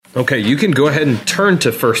Okay, you can go ahead and turn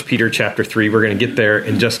to 1 Peter chapter 3. We're going to get there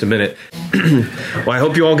in just a minute. Well, I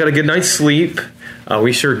hope you all got a good night's sleep.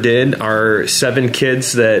 We sure did. Our 7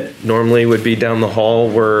 kids that normally would be down the hall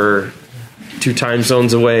were 2 time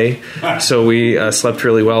zones away, so we slept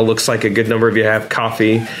really well. Looks like a good number of you have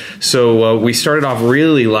coffee. So we started off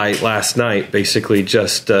really light last night, basically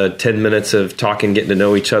just 10 minutes of talking, getting to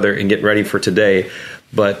know each other, and getting ready for today.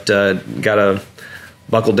 But got to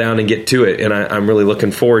buckle down and get to it, and I'm really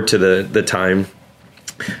looking forward to the time.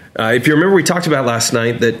 If you remember, we talked about last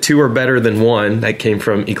night that 2 are better than 1. That came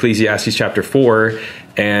from Ecclesiastes chapter 4,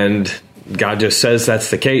 and God just says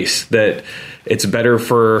that's the case, that it's better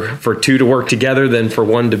for 2 to work together than for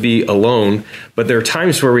 1 to be alone. But there are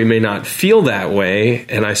times where we may not feel that way,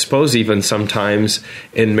 and I suppose even sometimes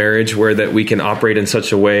in marriage where that we can operate in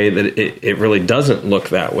such a way that it really doesn't look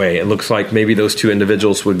that way. It looks like maybe those 2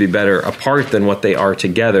 individuals would be better apart than what they are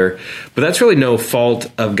together. But that's really no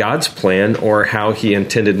fault of God's plan or how he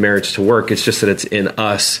intended marriage to work. It's just that it's in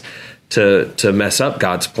us to mess up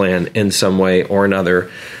God's plan in some way or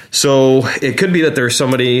another. So it could be that there's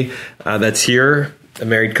somebody that's here, a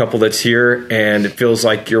married couple that's here, and it feels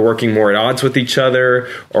like you're working more at odds with each other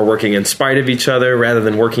or working in spite of each other rather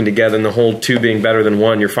than working together, and the whole 2 being better than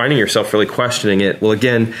 1. You're finding yourself really questioning it. Well,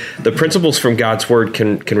 again, the principles from God's word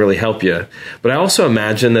can really help you. But I also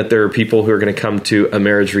imagine that there are people who are going to come to a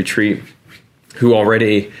marriage retreat who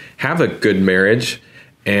already have a good marriage.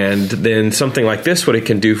 And then something like this, what it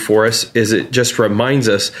can do for us is it just reminds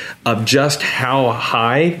us of just how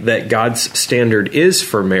high that God's standard is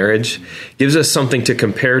for marriage, gives us something to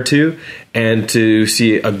compare to, and to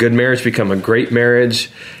see a good marriage become a great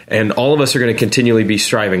marriage. And all of us are going to continually be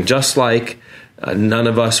striving, just like none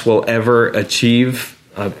of us will ever achieve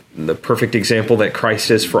the perfect example that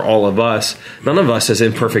Christ is for all of us. None of us as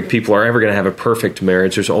imperfect people are ever going to have a perfect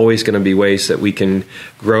marriage. There's always going to be ways that we can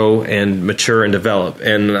grow and mature and develop.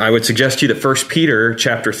 And I would suggest to you that 1 Peter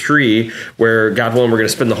chapter 3, where God willing, we're going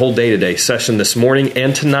to spend the whole day today, session this morning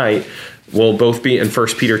and tonight, will both be in 1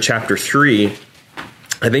 Peter chapter 3.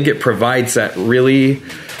 I think it provides that really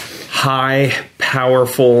high,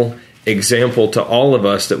 powerful example to all of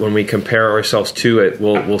us that when we compare ourselves to it,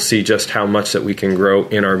 we'll see just how much that we can grow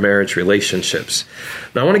in our marriage relationships.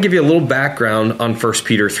 Now, I want to give you a little background on 1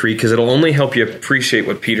 Peter 3 because it'll only help you appreciate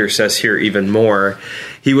what Peter says here even more.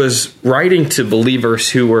 He was writing to believers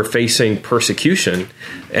who were facing persecution,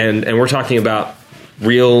 and we're talking about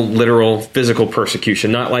real, literal, physical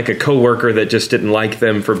persecution, not like a coworker that just didn't like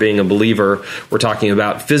them for being a believer. We're talking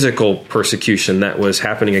about physical persecution that was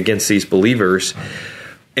happening against these believers.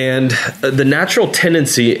 And the natural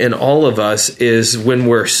tendency in all of us is when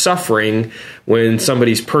we're suffering, when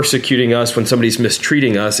somebody's persecuting us, when somebody's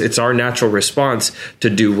mistreating us, it's our natural response to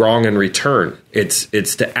do wrong in return. It's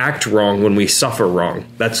to act wrong when we suffer wrong.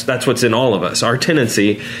 That's what's in all of us. Our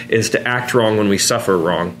tendency is to act wrong when we suffer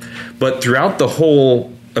wrong. But throughout the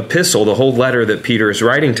whole epistle, the whole letter that Peter is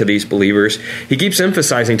writing to these believers, he keeps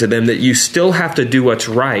emphasizing to them that you still have to do what's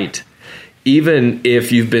right, even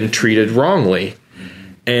if you've been treated wrongly.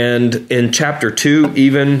 And in chapter 2,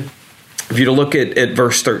 even if you look at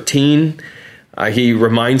verse 13, he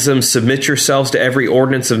reminds them, submit yourselves to every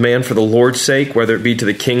ordinance of man for the Lord's sake, whether it be to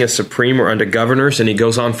the king as supreme or unto governors. And he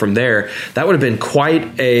goes on from there. That would have been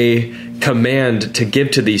quite a command to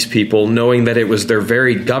give to these people, knowing that it was their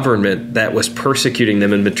very government that was persecuting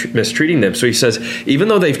them and mistreating them. So he says, even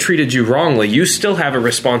though they've treated you wrongly, you still have a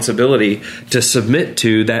responsibility to submit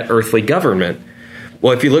to that earthly government.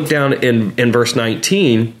 Well, if you look down in verse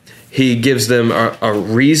 19, he gives them a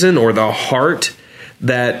reason or the heart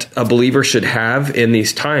that a believer should have in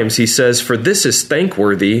these times. He says, for this is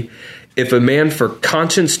thankworthy if a man for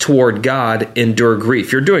conscience toward God endure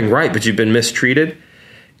grief. You're doing right, but you've been mistreated.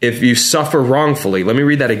 If you suffer wrongfully, let me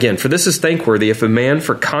read that again. For this is thankworthy if a man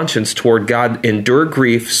for conscience toward God endure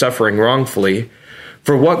grief, suffering wrongfully.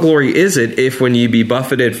 For what glory is it if when ye be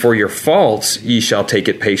buffeted for your faults, ye shall take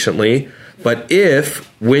it patiently? But if,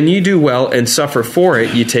 when you do well and suffer for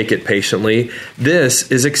it, you take it patiently,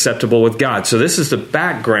 this is acceptable with God. So this is the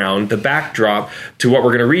background, the backdrop to what we're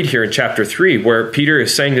going to read here in chapter 3, where Peter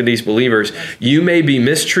is saying to these believers, you may be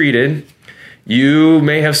mistreated, you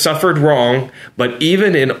may have suffered wrong, but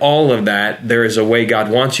even in all of that, there is a way God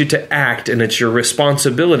wants you to act, and it's your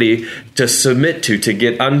responsibility to submit to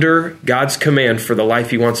get under God's command for the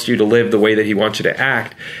life he wants you to live, the way that he wants you to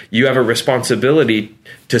act. You have a responsibility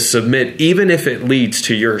to submit, even if it leads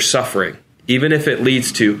to your suffering. Even if it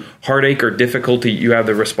leads to heartache or difficulty, you have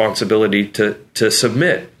the responsibility to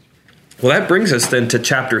submit. Well, that brings us then to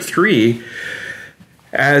chapter 3.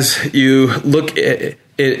 As you look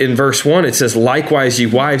in verse 1, it says, likewise, ye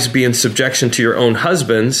wives, be in subjection to your own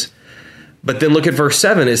husbands. But then look at verse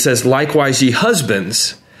 7. It says, likewise, ye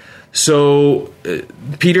husbands. So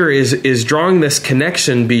Peter is drawing this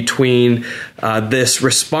connection between this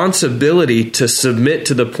responsibility to submit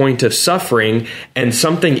to the point of suffering and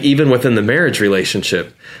something even within the marriage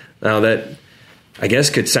relationship. Now that, I guess,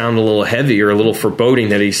 could sound a little heavy or a little foreboding,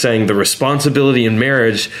 that he's saying the responsibility in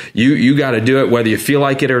marriage, you got to do it whether you feel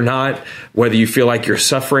like it or not, whether you feel like you're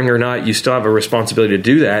suffering or not, you still have a responsibility to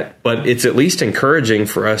do that. But it's at least encouraging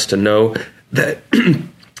for us to know that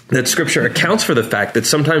that Scripture accounts for the fact that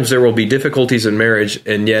sometimes there will be difficulties in marriage,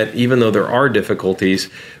 and yet, even though there are difficulties,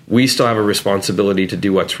 we still have a responsibility to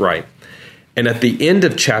do what's right. And at the end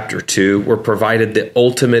of chapter 2, we're provided the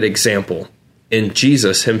ultimate example in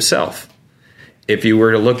Jesus himself. If you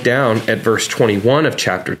were to look down at verse 21 of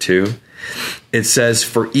chapter 2, it says,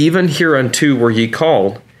 for even hereunto were ye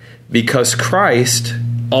called, because Christ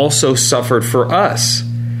also suffered for us,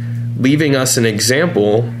 leaving us an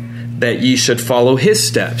example that ye should follow his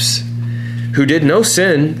steps, who did no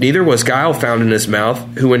sin, neither was guile found in his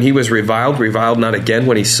mouth, who when he was reviled not again.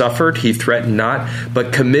 When he suffered, he threatened not,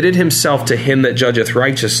 but committed himself to him that judgeth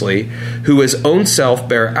righteously, who his own self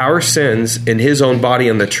bare our sins in his own body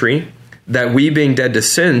on the tree, that we being dead to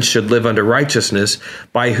sin should live unto righteousness,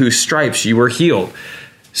 by whose stripes you were healed.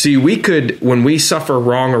 See, we could, when we suffer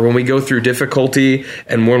wrong or when we go through difficulty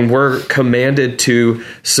and when we're commanded to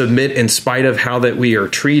submit in spite of how that we are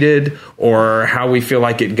treated or how we feel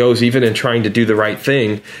like it goes, even in trying to do the right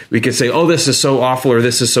thing, we could say, oh, this is so awful or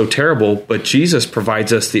this is so terrible. But Jesus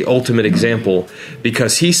provides us the ultimate example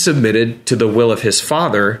because he submitted to the will of his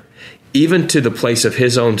Father, even to the place of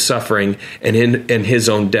his own suffering and in his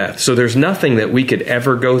own death. So there's nothing that we could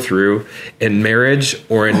ever go through in marriage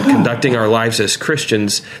or in conducting our lives as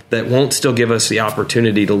Christians that won't still give us the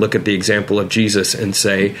opportunity to look at the example of Jesus and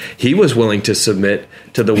say he was willing to submit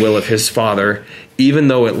to the will of his Father, even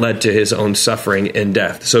though it led to his own suffering and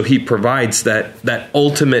death. So he provides that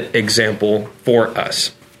ultimate example for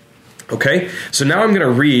us. Okay, so now I'm going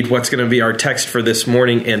to read what's going to be our text for this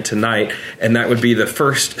morning and tonight, and that would be the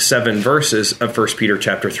first 7 verses of 1 Peter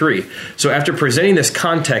chapter 3. So after presenting this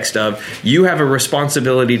context of you have a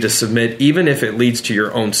responsibility to submit even if it leads to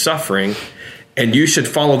your own suffering, and you should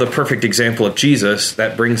follow the perfect example of Jesus,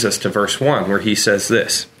 that brings us to verse 1, where he says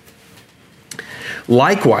this.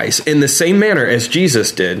 Likewise, in the same manner as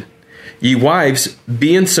Jesus did, ye wives,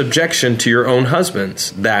 be in subjection to your own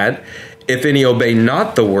husbands, that, if any obey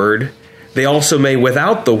not the word, they also may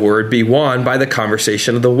without the word be won by the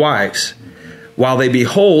conversation of the wives, while they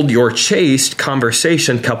behold your chaste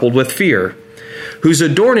conversation coupled with fear, whose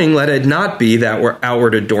adorning let it not be that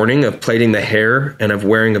outward adorning of plaiting the hair and of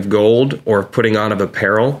wearing of gold or of putting on of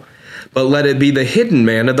apparel, but let it be the hidden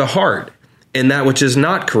man of the heart, in that which is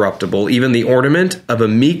not corruptible, even the ornament of a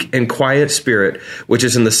meek and quiet spirit, which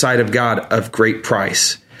is in the sight of God of great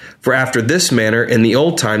price. For after this manner, in the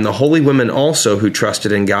old time, the holy women also who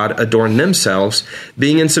trusted in God adorned themselves,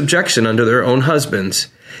 being in subjection unto their own husbands,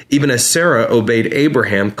 even as Sarah obeyed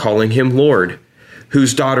Abraham, calling him Lord,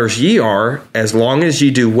 whose daughters ye are, as long as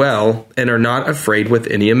ye do well, and are not afraid with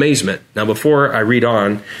any amazement. Now, before I read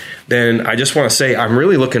on, then I just want to say I'm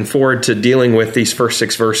really looking forward to dealing with these first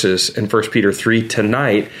 6 verses in 1 Peter 3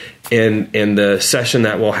 tonight in the session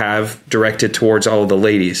that we'll have directed towards all of the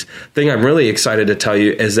ladies. The thing I'm really excited to tell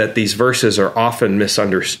you is that these verses are often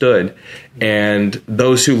misunderstood. And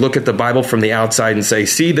those who look at the Bible from the outside and say,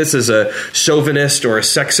 see, this is a chauvinist or a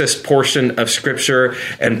sexist portion of Scripture,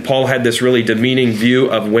 and Paul had this really demeaning view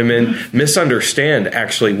of women, misunderstand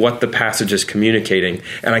actually what the passage is communicating.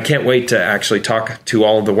 And I can't wait to actually talk to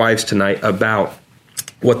all of the wives tonight about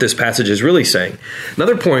what this passage is really saying.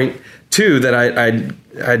 Another point, too, that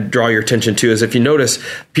I'd draw your attention to is if you notice,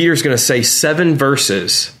 Peter's going to say 7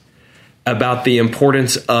 verses about the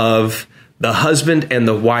importance of the husband and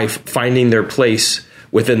the wife finding their place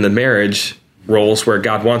within the marriage roles where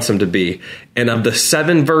God wants them to be. And of the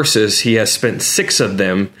 7 verses, he has spent 6 of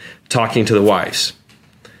them talking to the wives.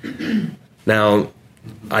 Now,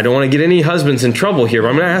 I don't want to get any husbands in trouble here, but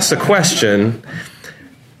I'm going to ask the question,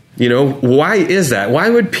 why is that? Why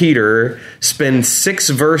would Peter spend 6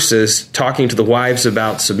 verses talking to the wives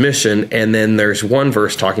about submission, and then there's 1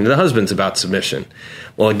 verse talking to the husbands about submission?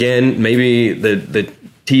 Well, again, maybe the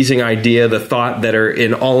teasing idea, the thought that are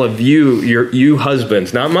in all of you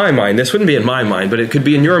husbands, not my mind. This wouldn't be in my mind, but it could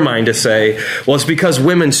be in your mind to say, well, it's because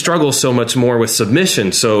women struggle so much more with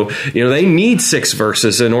submission. So, they need 6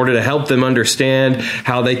 verses in order to help them understand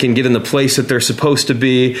how they can get in the place that they're supposed to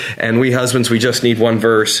be. And we husbands, we just need 1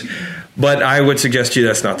 verse. But I would suggest to you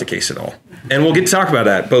that's not the case at all. And we'll get to talk about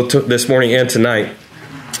that both this morning and tonight.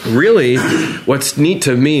 really, what's neat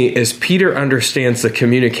to me is Peter understands the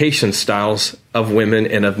communication styles of women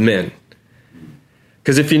and of men.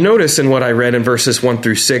 Because if you notice in what I read in verses 1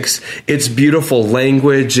 through 6, it's beautiful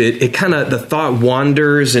language. It kind of, the thought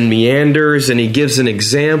wanders and meanders, and he gives an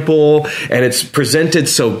example, and it's presented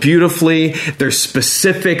so beautifully. There's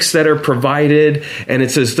specifics that are provided, and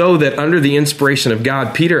it's as though that under the inspiration of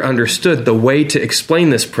God, Peter understood the way to explain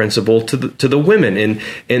this principle to the women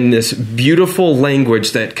in this beautiful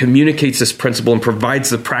language that communicates this principle and provides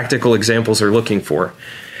the practical examples they're looking for.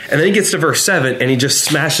 And then he gets to verse 7, and he just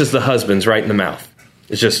smashes the husbands right in the mouth.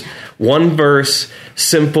 It's just one verse,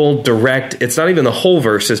 simple, direct. It's not even the whole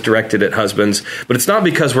verse is directed at husbands, but it's not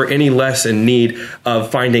because we're any less in need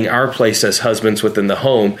of finding our place as husbands within the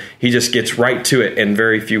home. He just gets right to it in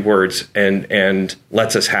very few words and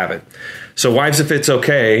lets us have it. So wives, if it's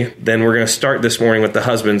okay, then we're going to start this morning with the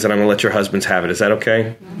husbands, and I'm going to let your husbands have it. Is that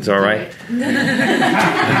okay? Is that all right?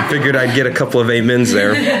 I figured I'd get a couple of amens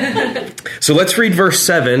there. So let's read verse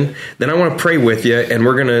 7. Then I want to pray with you, and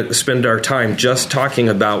we're going to spend our time just talking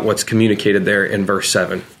about what's communicated there in verse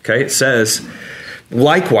 7. Okay, it says,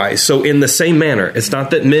 likewise, so in the same manner. It's not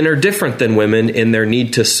that men are different than women in their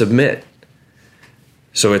need to submit.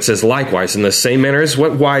 So it says, likewise, in the same manner as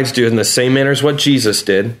what wives do, in the same manner as what Jesus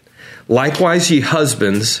did. Likewise, ye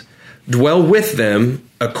husbands, dwell with them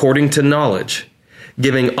according to knowledge,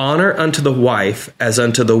 giving honor unto the wife as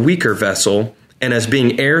unto the weaker vessel, and as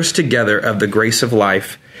being heirs together of the grace of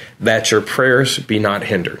life, that your prayers be not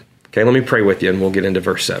hindered. Okay, let me pray with you, and we'll get into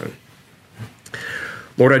verse 7.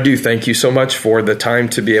 Lord, I do thank you so much for the time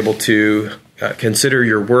to be able to consider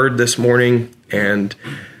your word this morning, and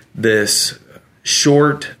this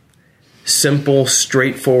short, simple,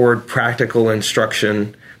 straightforward, practical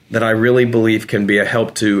instruction that I really believe can be a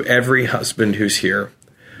help to every husband who's here,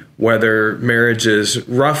 whether marriage is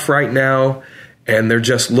rough right now and they're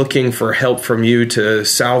just looking for help from you to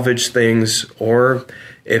salvage things, or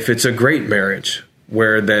if it's a great marriage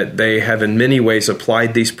where that they have in many ways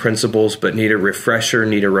applied these principles but need a refresher,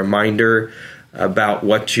 need a reminder about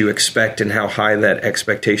what you expect and how high that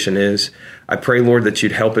expectation is. I pray, Lord, that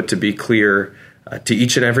you'd help it to be clear to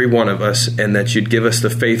each and every one of us, and that you'd give us the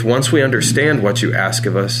faith, once we understand what you ask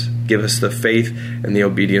of us, give us the faith and the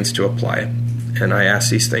obedience to apply it. And I ask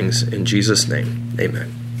these things in Jesus' name.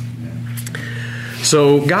 Amen.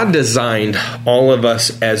 So God designed all of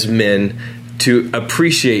us as men to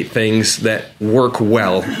appreciate things that work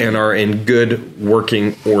well and are in good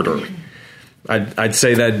working order. I'd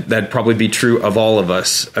say that'd probably be true of all of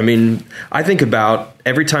us. I mean, I think about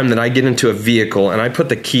every time that I get into a vehicle and I put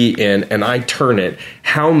the key in and I turn it,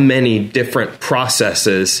 how many different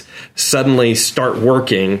processes suddenly start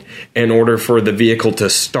working in order for the vehicle to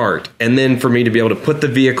start. And then for me to be able to put the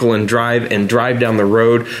vehicle and drive down the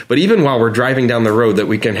road. But even while we're driving down the road, that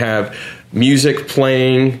we can have music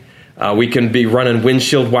playing. We can be running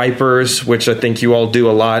windshield wipers, which I think you all do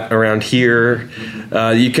a lot around here.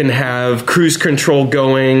 You can have cruise control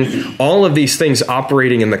going, all of these things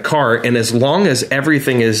operating in the car. And as long as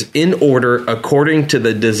everything is in order according to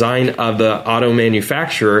the design of the auto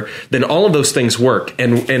manufacturer, then all of those things work.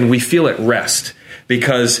 And we feel at rest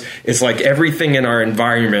because it's like everything in our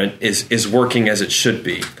environment is working as it should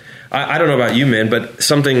be. I don't know about you, men, but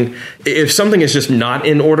if something is just not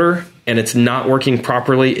in order and it's not working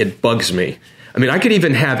properly, it bugs me. I mean, I could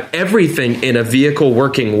even have everything in a vehicle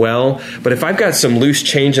working well, but if I've got some loose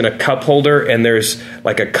change in a cup holder and there's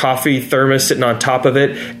like a coffee thermos sitting on top of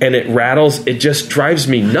it and it rattles, it just drives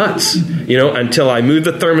me nuts, until I move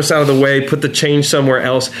the thermos out of the way, put the change somewhere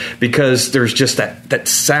else, because there's just that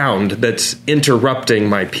sound that's interrupting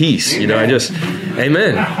my peace. Amen.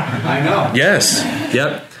 Amen. I know. Yes.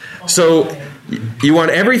 Yep. So you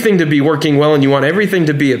want everything to be working well and you want everything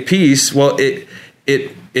to be at peace. Well,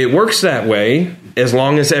 it works that way as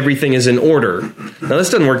long as everything is in order. Now,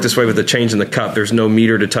 this doesn't work this way with the change in the cup. There's no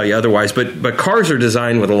meter to tell you otherwise. But cars are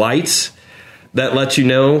designed with lights that let you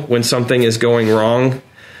know when something is going wrong.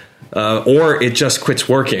 Or it just quits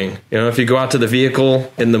working. If you go out to the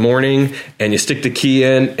vehicle in the morning and you stick the key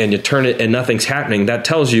in and you turn it and nothing's happening, that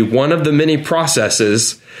tells you one of the many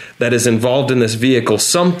processes that is involved in this vehicle,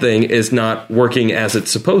 something is not working as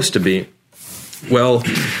it's supposed to be. Well,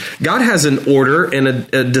 God has an order and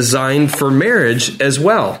a design for marriage as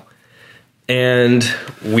well. And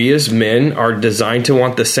we as men are designed to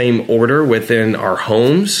want the same order within our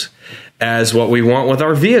homes as what we want with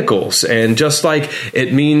our vehicles. And just like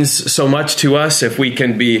it means so much to us if we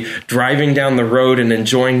can be driving down the road and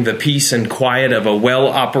enjoying the peace and quiet of a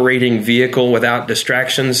well-operating vehicle without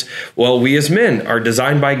distractions, well, we as men are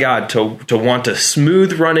designed by God to want a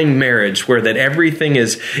smooth-running marriage where that everything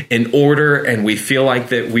is in order and we feel like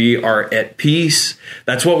that we are at peace.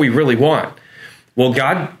 That's what we really want. Well,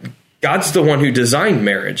 God's the one who designed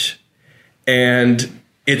marriage. And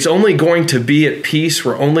it's only going to be at peace.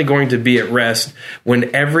 We're only going to be at rest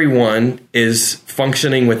when everyone is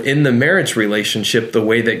functioning within the marriage relationship the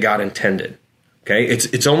way that God intended. Okay,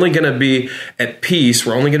 it's only going to be at peace.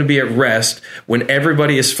 We're only going to be at rest when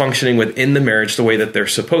everybody is functioning within the marriage the way that they're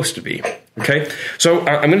supposed to be. Okay, so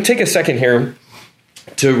I'm going to take a second here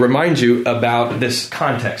to remind you about this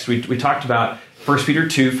context. We talked about 1 Peter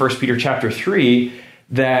 2, 1 Peter chapter 3,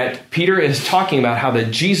 that Peter is talking about how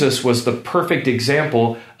that Jesus was the perfect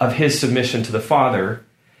example of his submission to the Father.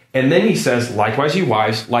 And then he says, likewise ye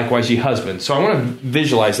wives, likewise ye husbands. So I want to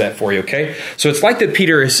visualize that for you, okay? So it's like that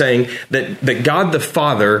Peter is saying that God the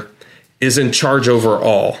Father is in charge over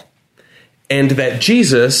all. And that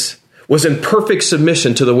Jesus was in perfect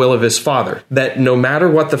submission to the will of his Father. That no matter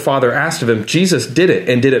what the Father asked of him, Jesus did it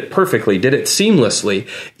and did it perfectly, did it seamlessly,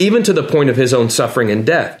 even to the point of his own suffering and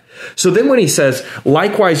death. So then when he says,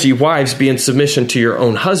 likewise, ye wives, be in submission to your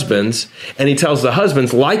own husbands, and he tells the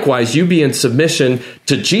husbands, likewise, you be in submission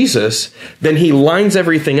to Jesus, then he lines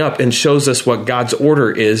everything up and shows us what God's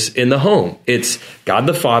order is in the home. It's God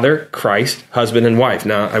the Father, Christ, husband, and wife.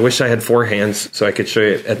 Now, I wish I had 4 hands so I could show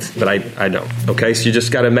you, but I don't. Okay, so you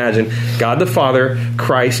just got to imagine God the Father,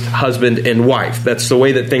 Christ, husband, and wife. That's the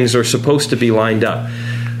way that things are supposed to be lined up.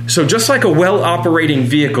 So just like a well-operating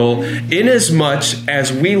vehicle, inasmuch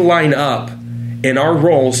as we line up in our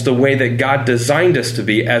roles the way that God designed us to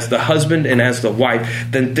be as the husband and as the wife,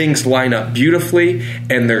 then things line up beautifully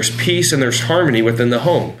and there's peace and there's harmony within the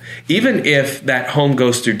home. Even if that home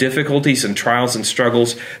goes through difficulties and trials and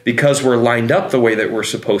struggles, because we're lined up the way that we're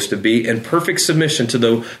supposed to be in perfect submission to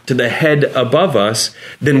the head above us,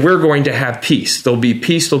 then we're going to have peace. There'll be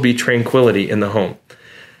peace, there'll be tranquility in the home.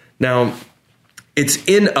 Now, it's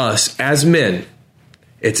in us as men.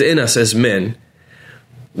 It's in us as men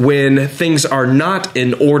when things are not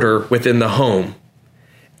in order within the home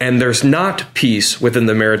and there's not peace within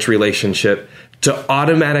the marriage relationship to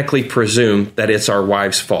automatically presume that it's our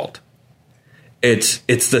wife's fault. It's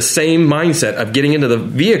the same mindset of getting into the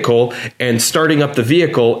vehicle and starting up the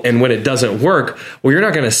vehicle, and when it doesn't work, well, you're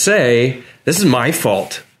not going to say, this is my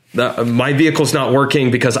fault. My vehicle's not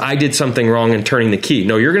working because I did something wrong in turning the key.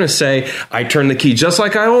 No, you're going to say, I turned the key just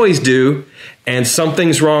like I always do, and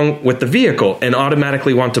something's wrong with the vehicle, and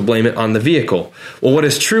automatically want to blame it on the vehicle. Well, what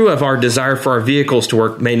is true of our desire for our vehicles to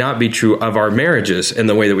work may not be true of our marriages in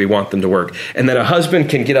the way that we want them to work. And that a husband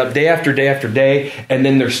can get up day after day after day, and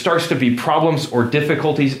then there starts to be problems or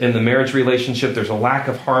difficulties in the marriage relationship. There's a lack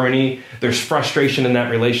of harmony. There's frustration in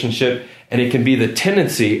that relationship. And it can be the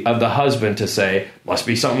tendency of the husband to say, must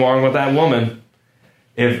be something wrong with that woman.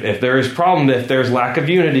 If there is problem, if there's lack of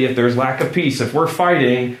unity, if there's lack of peace, if we're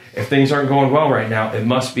fighting, if things aren't going well right now, it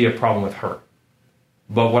must be a problem with her.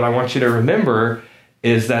 But what I want you to remember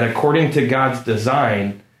is that according to God's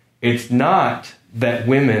design, it's not that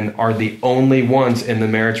women are the only ones in the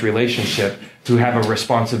marriage relationship who have a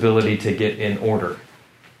responsibility to get in order.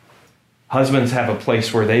 Husbands have a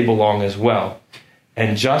place where they belong as well.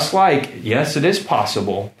 And just like, yes, it is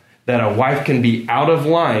possible that a wife can be out of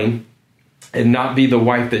line and not be the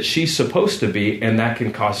wife that she's supposed to be, and that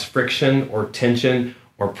can cause friction or tension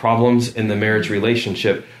or problems in the marriage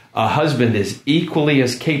relationship. A husband is equally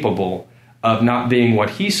as capable of not being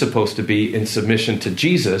what he's supposed to be in submission to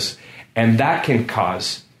Jesus, and that can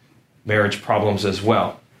cause marriage problems as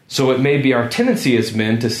well. So it may be our tendency as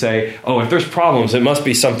men to say, oh, if there's problems, it must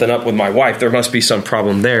be something up with my wife. There must be some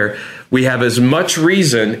problem there. We have as much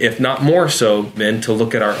reason, if not more so, men, to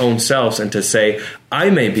look at our own selves and to say, I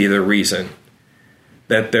may be the reason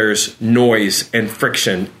that there's noise and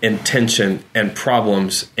friction and tension and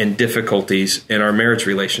problems and difficulties in our marriage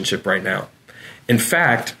relationship right now. In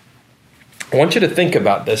fact, I want you to think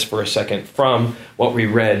about this for a second from what we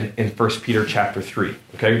read in 1 Peter chapter 3.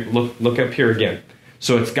 Okay, look up here again.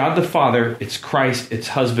 So it's God the Father, it's Christ, it's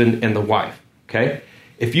husband and the wife. Okay?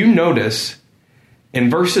 If you notice, in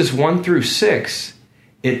verses 1 through 6,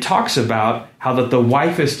 it talks about how that the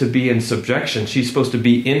wife is to be in subjection. She's supposed to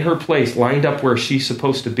be in her place, lined up where she's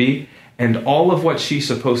supposed to be, and all of what she's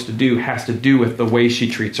supposed to do has to do with the way she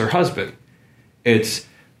treats her husband. It's,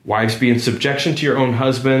 wives, be in subjection to your own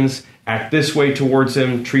husbands, act this way towards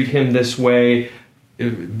him, treat him this way,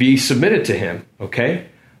 be submitted to him, okay?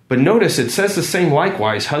 But notice it says the same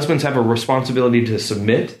likewise. Husbands have a responsibility to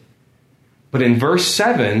submit. But in verse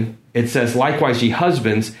 7, it says, likewise, ye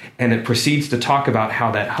husbands, and it proceeds to talk about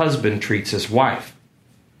how that husband treats his wife.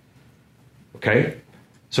 Okay?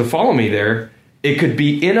 So follow me there. It could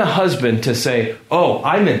be in a husband to say, oh,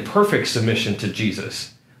 I'm in perfect submission to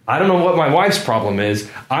Jesus. I don't know what my wife's problem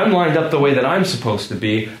is. I'm lined up the way that I'm supposed to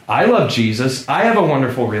be. I love Jesus. I have a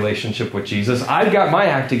wonderful relationship with Jesus. I've got my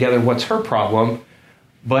act together. What's her problem?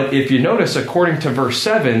 But if you notice, according to verse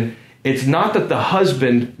 7, it's not that the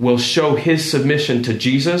husband will show his submission to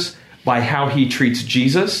Jesus by how he treats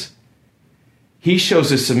Jesus. He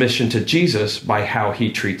shows his submission to Jesus by how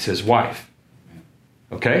he treats his wife.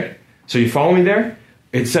 Okay? So you follow me there?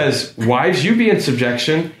 It says, wives, you be in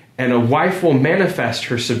subjection, and a wife will manifest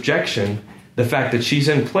her subjection, the fact that she's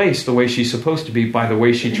in place the way she's supposed to be by the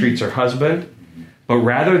way she treats her husband. But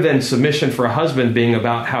rather than submission for a husband being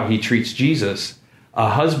about how he treats Jesus, a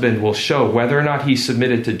husband will show whether or not he's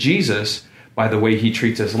submitted to Jesus by the way he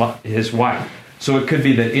treats his wife. So it could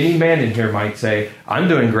be that any man in here might say, I'm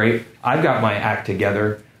doing great, I've got my act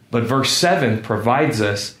together. But verse 7 provides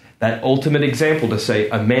us that ultimate example to say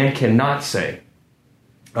a man cannot say,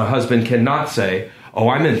 a husband cannot say, oh,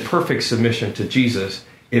 I'm in perfect submission to Jesus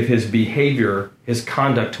if his behavior, his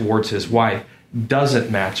conduct towards his wife doesn't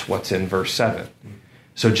match what's in verse 7.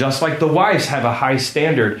 So just like the wives have a high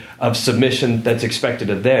standard of submission that's expected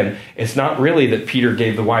of them, it's not really that Peter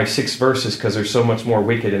gave the wives 6 verses because they're so much more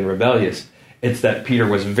wicked and rebellious. It's that Peter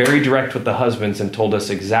was very direct with the husbands and told us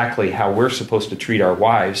exactly how we're supposed to treat our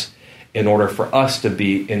wives in order for us to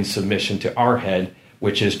be in submission to our head,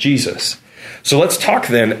 which is Jesus. So let's talk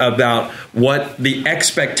then about what the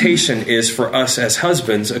expectation is for us as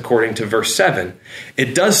husbands according to verse 7.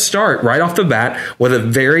 It does start right off the bat with a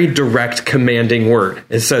very direct commanding word.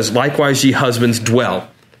 It says, likewise, ye husbands, dwell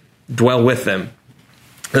with them.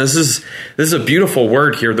 This is a beautiful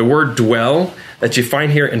word here. The word dwell that you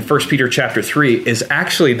find here in 1 Peter chapter 3 is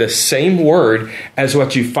actually the same word as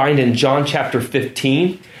what you find in John chapter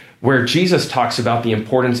 15, where Jesus talks about the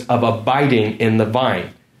importance of abiding in the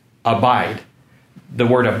vine. Abide. The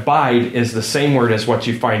word abide is the same word as what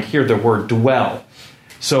you find here, the word dwell.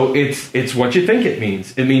 So it's what you think it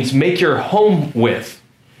means. It means make your home with.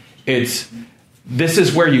 This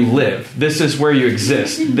is where you live. This is where you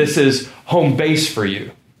exist. This is home base for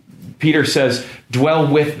you. Peter says,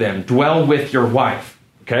 dwell with them. Dwell with your wife.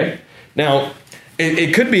 Okay? Now,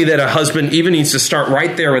 it could be that a husband even needs to start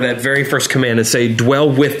right there with that very first command and say, dwell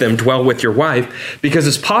with them, dwell with your wife, because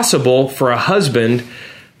it's possible for a husband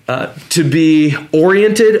to be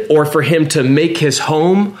oriented or for him to make his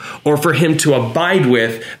home or for him to abide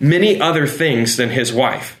with many other things than his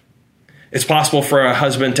wife. It's possible for a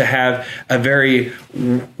husband to have a very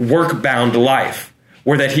work-bound life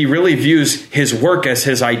where that he really views his work as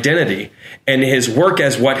his identity and his work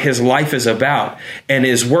as what his life is about and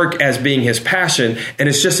his work as being his passion. And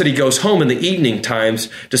it's just that he goes home in the evening times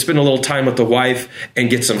to spend a little time with the wife and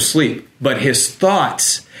get some sleep. But his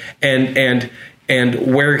thoughts and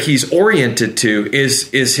where he's oriented to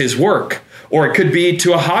is his work. Or it could be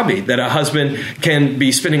to a hobby that a husband can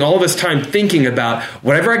be spending all of his time thinking about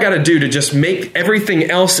whatever I got to do to just make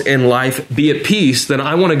everything else in life be at peace. Then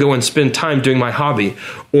I want to go and spend time doing my hobby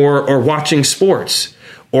or watching sports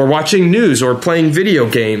or watching news or playing video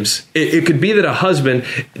games. It could be that a husband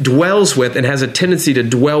dwells with and has a tendency to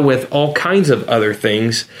dwell with all kinds of other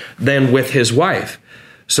things than with his wife.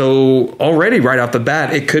 So already right off the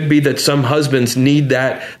bat, it could be that some husbands need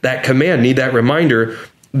that command, need that reminder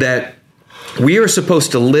that we are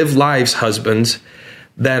supposed to live lives, husbands,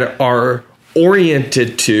 that are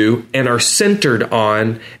oriented to and are centered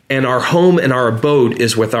on, and our home and our abode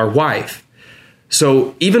is with our wife.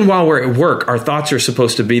 So even while we're at work, our thoughts are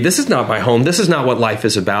supposed to be, this is not my home. This is not what life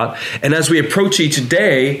is about. And as we approach each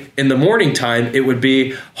day in the morning time, it would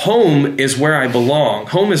be, home is where I belong.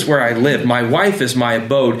 Home is where I live. My wife is my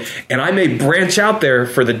abode. And I may branch out there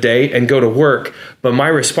for the day and go to work, but my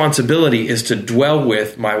responsibility is to dwell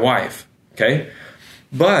with my wife. Okay?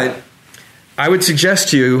 But I would suggest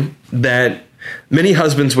to you that many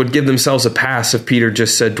husbands would give themselves a pass if Peter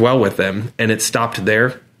just said dwell with them and it stopped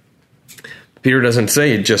there. Peter doesn't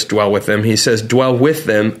say just dwell with them. He says dwell with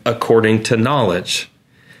them according to knowledge.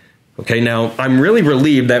 Okay, now I'm really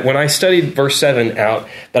relieved that when I studied verse 7 out,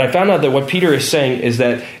 that I found out that what Peter is saying is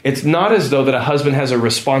that it's not as though that a husband has a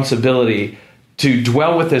responsibility to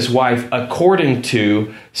dwell with his wife according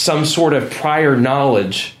to some sort of prior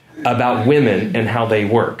knowledge about women and how they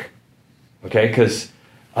work. Okay, because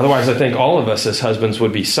otherwise I think all of us as husbands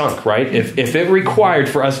would be sunk, right? If it required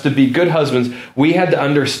for us to be good husbands, we had to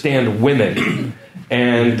understand women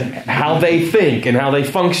and how they think and how they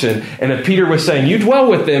function. And that Peter was saying, you dwell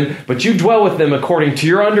with them, but you dwell with them according to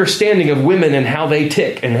your understanding of women and how they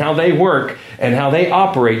tick and how they work and how they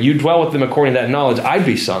operate. You dwell with them according to that knowledge. I'd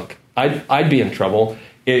be sunk. I'd be in trouble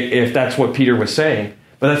if that's what Peter was saying.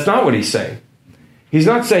 But that's not what he's saying. He's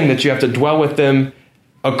not saying that you have to dwell with them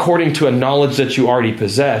according to a knowledge that you already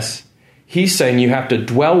possess. He's saying you have to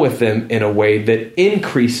dwell with them in a way that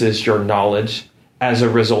increases your knowledge as a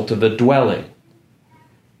result of the dwelling.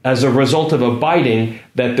 As a result of abiding,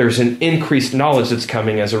 that there's an increased knowledge that's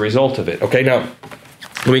coming as a result of it. Okay, now,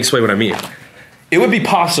 let me explain what I mean. It would be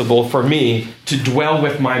possible for me to dwell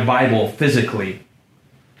with my Bible physically,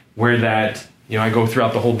 where that, I go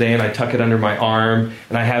throughout the whole day and I tuck it under my arm,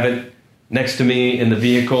 and I have it next to me in the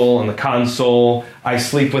vehicle, on the console. I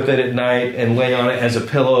sleep with it at night and lay on it as a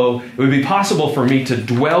pillow. It would be possible for me to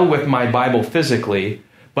dwell with my Bible physically,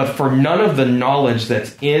 but for none of the knowledge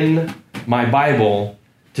that's in my Bible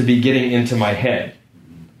to be getting into my head.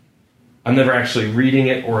 I'm never actually reading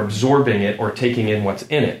it or absorbing it or taking in what's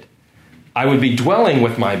in it. I would be dwelling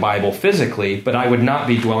with my Bible physically, but I would not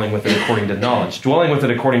be dwelling with it according to knowledge. Dwelling with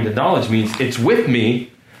it according to knowledge means it's with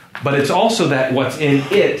me, but it's also that what's in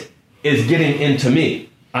it is getting into me.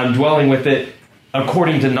 I'm dwelling with it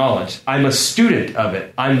according to knowledge. I'm a student of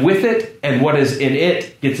it. I'm with it, and what is in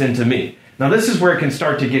it gets into me. Now, this is where it can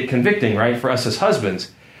start to get convicting, right, for us as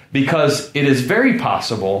husbands, because it is very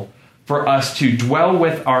possible for us to dwell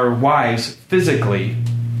with our wives physically,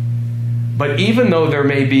 but even though there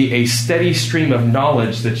may be a steady stream of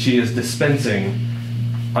knowledge that she is dispensing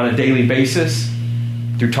on a daily basis,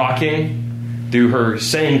 through talking, through her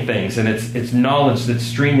saying things, and it's knowledge that's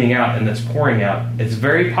streaming out and that's pouring out, it's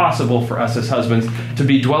very possible for us as husbands to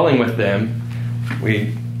be dwelling with them.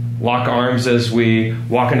 We lock arms as we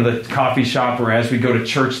walk into the coffee shop or as we go to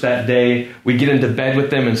church that day. We get into bed with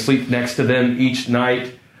them and sleep next to them each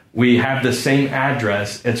night. We have the same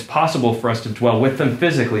address. It's possible for us to dwell with them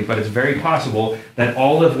physically, but it's very possible that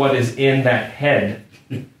all of what is in that head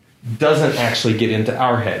doesn't actually get into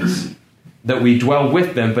our heads. That we dwell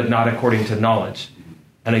with them, but not according to knowledge.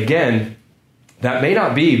 And again, that may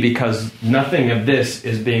not be because nothing of this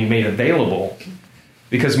is being made available,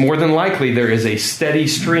 because more than likely there is a steady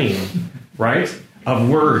stream, right, of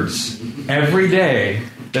words every day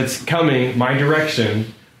that's coming my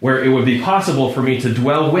direction, where it would be possible for me to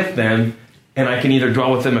dwell with them, and I can either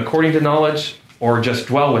dwell with them according to knowledge or just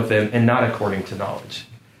dwell with them and not according to knowledge.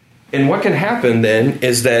 And what can happen then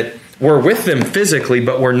is that we're with them physically,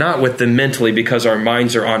 but we're not with them mentally because our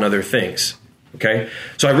minds are on other things. Okay?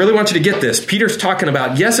 So I really want you to get this. Peter's talking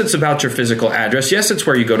about, yes, it's about your physical address. Yes, it's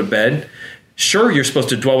where you go to bed. Sure, you're supposed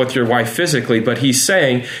to dwell with your wife physically, but he's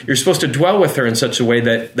saying you're supposed to dwell with her in such a way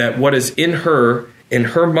that what is in her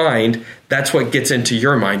mind, that's what gets into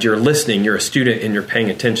your mind. You're listening, you're a student, and you're paying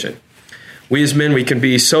attention. We as men, we can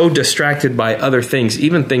be so distracted by other things,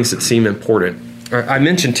 even things that seem important. I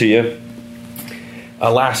mentioned to you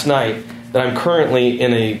last night that I'm currently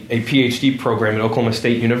in a PhD program at Oklahoma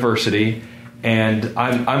State University, and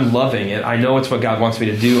I'm loving it. I know it's what God wants me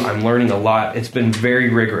to do. I'm learning a lot. It's been very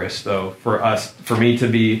rigorous, though, for me to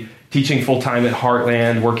be teaching full-time at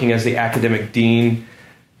Heartland, working as the academic dean,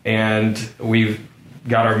 and we've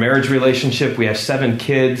got our marriage relationship. We have 7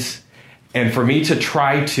 kids, and for me to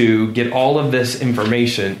try to get all of this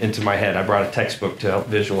information into my head, I brought a textbook to help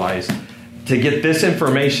visualize, to get this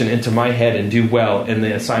information into my head and do well in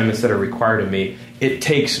the assignments that are required of me, it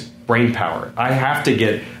takes brain power. I have to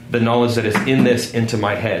get the knowledge that is in this into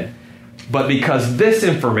my head. But because this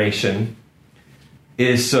information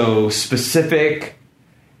is so specific,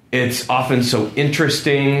 it's often so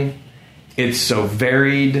interesting, it's so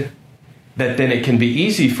varied, that then it can be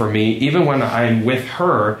easy for me, even when I'm with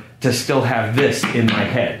her, to still have this in my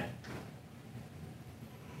head.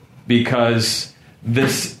 Because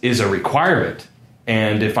this is a requirement.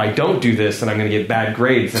 And if I don't do this, then I'm going to get bad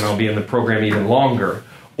grades and I'll be in the program even longer.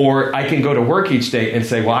 Or I can go to work each day and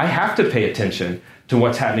say, well, I have to pay attention to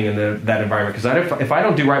what's happening in that environment. Because if I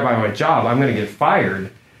don't do right by my job, I'm going to get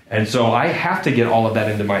fired. And so I have to get all of that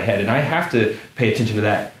into my head, and I have to pay attention to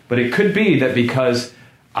that. But it could be that because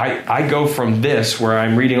I go from this, where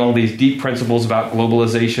I'm reading all these deep principles about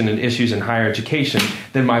globalization and issues in higher education,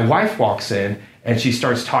 then my wife walks in and she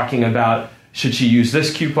starts talking about, should she use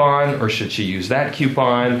this coupon or should she use that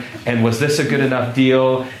coupon? And was this a good enough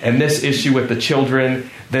deal? And this issue with the children,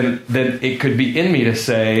 then it could be in me to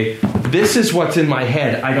say, this is what's in my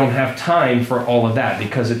head. I don't have time for all of that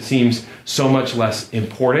because it seems so much less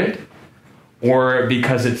important, or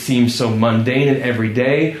because it seems so mundane and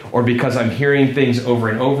everyday, or because I'm hearing things over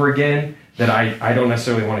and over again that I don't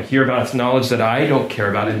necessarily want to hear about. It's knowledge that I don't care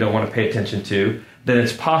about and don't want to pay attention to. then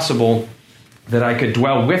it's possible that I could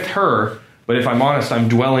dwell with her, but if I'm honest, I'm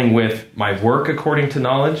dwelling with my work according to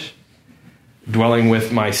knowledge, dwelling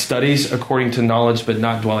with my studies according to knowledge, but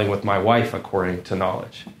not dwelling with my wife according to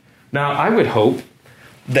knowledge. Now, I would hope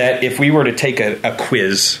that if we were to take a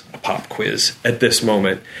quiz, a pop quiz at this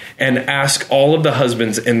moment, and ask all of the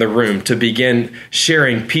husbands in the room to begin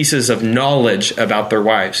sharing pieces of knowledge about their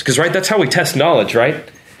wives, because, right, that's how we test knowledge, right?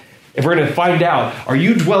 If we're going to find out, are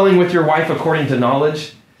you dwelling with your wife according to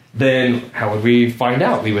knowledge? Then how would we find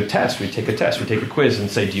out? We would test. We'd take a test. We'd take a quiz and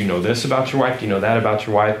say, do you know this about your wife? Do you know that about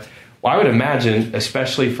your wife? Well, I would imagine,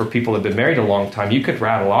 especially for people that have been married a long time, you could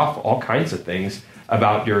rattle off all kinds of things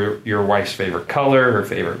about your wife's favorite color, her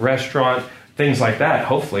favorite restaurant, things like that.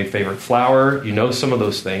 Hopefully, favorite flower. You know some of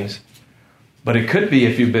those things. But it could be,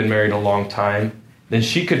 if you've been married a long time, then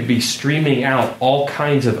she could be streaming out all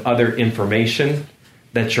kinds of other information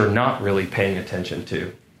that you're not really paying attention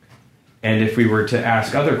to. And if we were to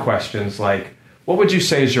ask other questions like, what would you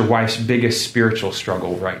say is your wife's biggest spiritual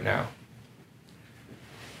struggle right now?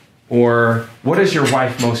 Or what is your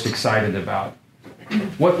wife most excited about?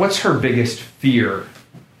 What's her biggest fear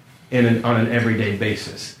on an everyday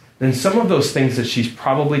basis? Then some of those things that she's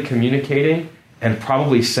probably communicating and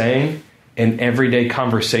probably saying in everyday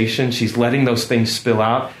conversation, she's letting those things spill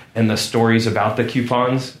out, and the stories about the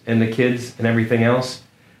coupons and the kids and everything else,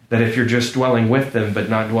 that if you're just dwelling with them but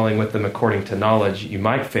not dwelling with them according to knowledge, you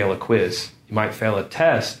might fail a quiz. You might fail a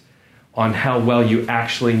test on how well you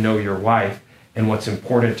actually know your wife and what's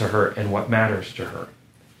important to her and what matters to her.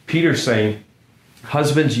 Peter's saying,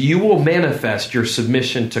 husbands, you will manifest your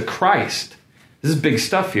submission to Christ. This is big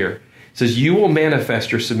stuff here. It says, you will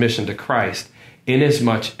manifest your submission to Christ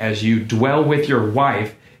inasmuch as you dwell with your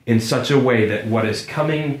wife in such a way that what is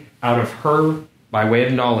coming out of her by way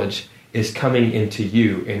of knowledge is coming into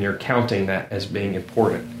you, and you're counting that as being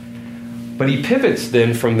important. But he pivots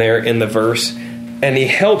then from there in the verse, and he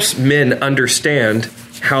helps men understand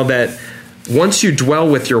how that once you dwell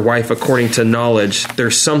with your wife according to knowledge,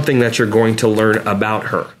 there's something that you're going to learn about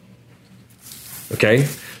her. Okay?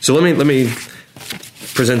 So let me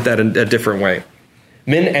present that in a different way.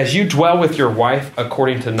 Men, as you dwell with your wife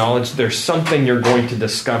according to knowledge, there's something you're going to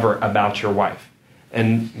discover about your wife.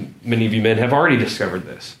 And many of you men have already discovered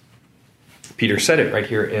this. Peter said it right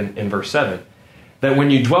here in verse 7. That when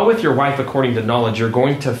you dwell with your wife according to knowledge, you're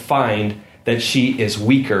going to find that she is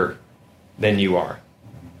weaker than you are.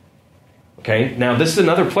 Okay? Now, this is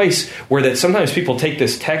another place where that sometimes people take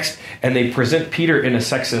this text and they present Peter in a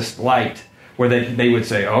sexist light, where they would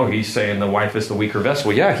say, oh, he's saying the wife is the weaker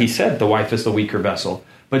vessel. Yeah, he said the wife is the weaker vessel.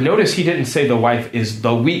 But notice he didn't say the wife is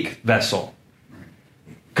the weak vessel.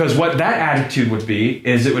 Because what that attitude would be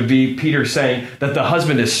is it would be Peter saying that the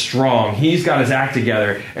husband is strong. He's got his act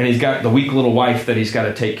together, and he's got the weak little wife that he's got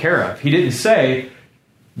to take care of. He didn't say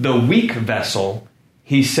the weak vessel.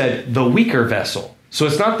 He said the weaker vessel. So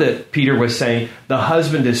it's not that Peter was saying the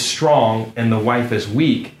husband is strong and the wife is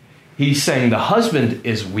weak. He's saying the husband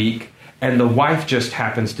is weak and the wife just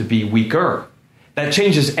happens to be weaker. That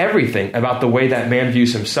changes everything about the way that man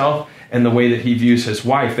views himself and the way that he views his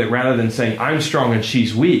wife, that rather than saying, I'm strong and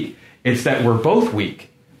she's weak, it's that we're both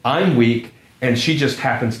weak. I'm weak and she just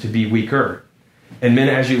happens to be weaker. And men,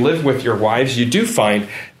 as you live with your wives, you do find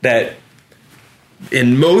that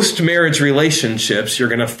in most marriage relationships, you're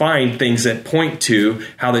going to find things that point to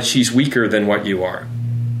how that she's weaker than what you are.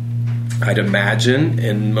 I'd imagine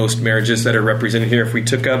in most marriages that are represented here, if we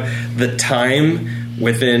took up the time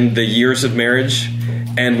within the years of marriage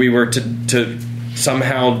and we were to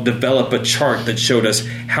somehow develop a chart that showed us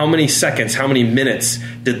how many seconds, how many minutes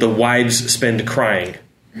did the wives spend crying,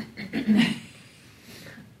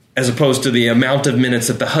 as opposed to the amount of minutes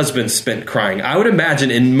that the husbands spent crying. I would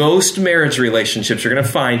imagine in most marriage relationships, you're going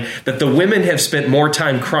to find that the women have spent more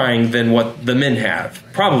time crying than what the men have.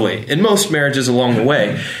 Probably. In most marriages along the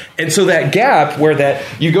way. And so that gap where that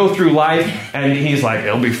you go through life and he's like,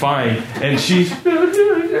 it'll be fine. And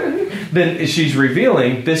then she's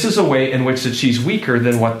revealing this is a way in which that she's weaker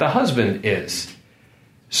than what the husband is.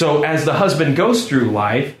 So as the husband goes through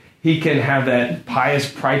life, he can have that pious,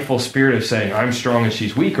 prideful spirit of saying, I'm strong and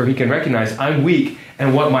she's weak, or he can recognize I'm weak,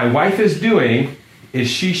 and what my wife is doing is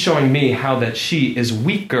she's showing me how that she is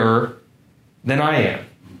weaker than I am.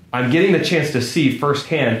 I'm getting the chance to see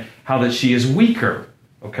firsthand how that she is weaker.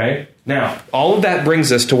 Okay? Now, all of that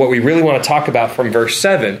brings us to what we really want to talk about from verse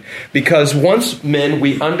 7, because once, men,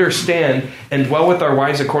 we understand and dwell with our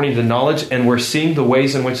wives according to knowledge, and we're seeing the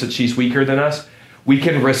ways in which that she's weaker than us, we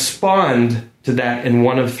can respond to that in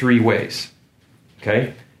one of three ways.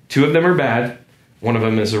 Okay? 2 of them are bad. 1 of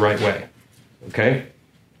them is the right way. Okay?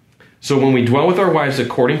 So when we dwell with our wives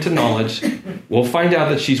according to knowledge, we'll find out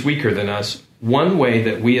that she's weaker than us. One way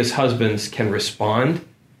that we as husbands can respond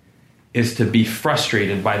is to be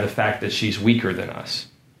frustrated by the fact that she's weaker than us.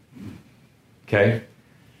 Okay?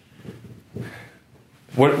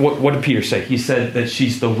 What did Peter say? He said that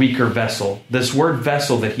she's the weaker vessel. This word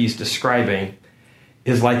vessel that he's describing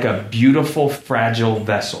is like a beautiful, fragile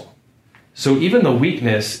vessel. So even the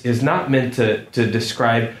weakness is not meant to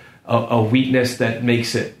describe a weakness that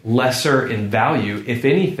makes it lesser in value. If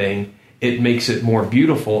anything, it makes it more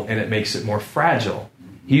beautiful and it makes it more fragile.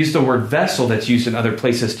 He used the word vessel that's used in other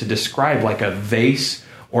places to describe like a vase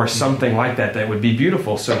or something like that that would be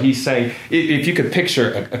beautiful. So he's saying, if you could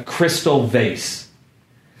picture a crystal vase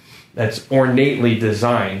that's ornately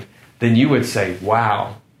designed, then you would say,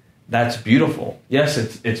 wow, that's beautiful. Yes,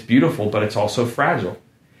 it's beautiful, but it's also fragile.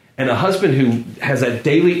 And a husband who has that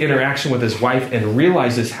daily interaction with his wife and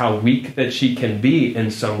realizes how weak that she can be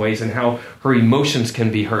in some ways and how her emotions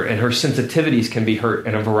can be hurt and her sensitivities can be hurt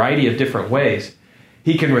in a variety of different ways,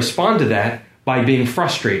 he can respond to that by being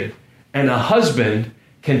frustrated. And a husband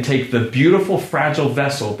can take the beautiful, fragile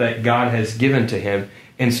vessel that God has given to him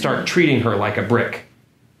and start treating her like a brick.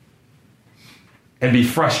 And be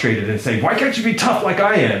frustrated and say, why can't you be tough like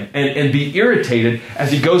I am? And be irritated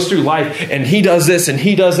as he goes through life and he does this and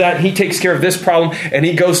he does that and he takes care of this problem and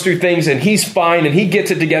he goes through things and he's fine and he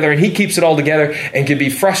gets it together and he keeps it all together and can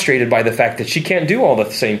be frustrated by the fact that she can't do all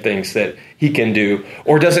the same things that he can do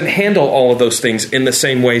or doesn't handle all of those things in the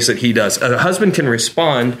same ways that he does. A husband can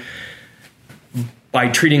respond by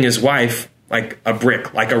treating his wife like a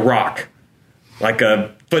brick, like a rock, like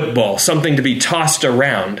a football, something to be tossed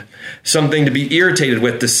around, something to be irritated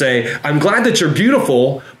with, to say, I'm glad that you're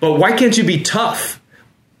beautiful, but why can't you be tough?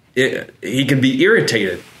 He can be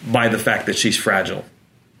irritated by the fact that she's fragile.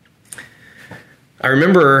 I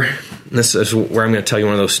remember, this is where I'm going to tell you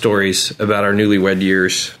one of those stories about our newlywed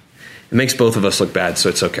years. It makes both of us look bad, so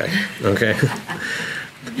it's okay. Okay.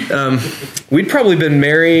 We'd probably been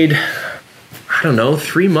married,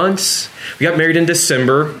 3 months. We got married in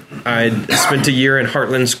December. I spent a year in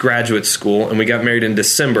Heartland's graduate school, and we got married in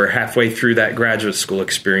December, halfway through that graduate school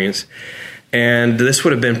experience. And this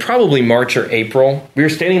would have been probably March or April. We were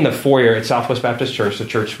standing in the foyer at Southwest Baptist Church, the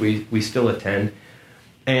church we still attend.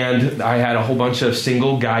 And I had a whole bunch of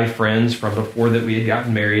single guy friends from before that we had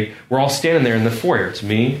gotten married. We're all standing there in the foyer. It's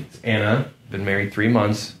me, it's Anna, been married 3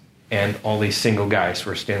 months, and all these single guys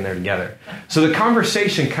were standing there together. So the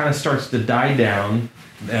conversation kind of starts to die down,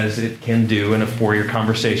 as it can do in a four-year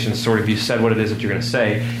conversation. Sort of, you said what it is that you're going to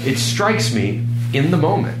say. It strikes me in the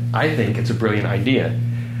moment. I think it's a brilliant idea.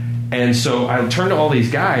 And so I turn to all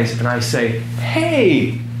these guys and I say,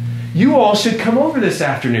 hey, you all should come over this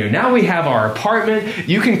afternoon. Now we have our apartment.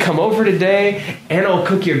 You can come over today. Anna will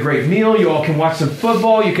cook you a great meal. You all can watch some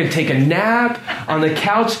football. You can take a nap on the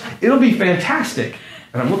couch. It'll be fantastic.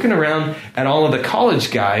 And I'm looking around at all of the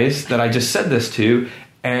college guys that I just said this to,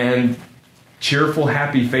 and cheerful,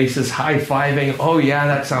 happy faces, high-fiving. Oh, yeah,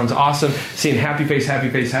 that sounds awesome. Seeing happy face,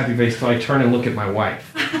 till I turn and look at my wife,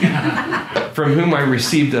 from whom I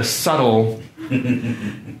received a subtle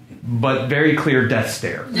but very clear death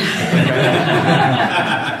stare.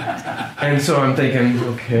 And so I'm thinking,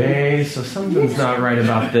 okay, so something's not right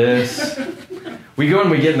about this. We go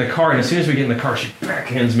and we get in the car, and as soon as we get in the car, she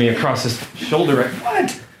backhands me across the shoulder.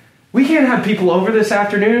 What? We can't have people over this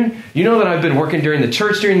afternoon. You know that I've been working during the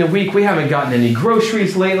church during the week. We haven't gotten any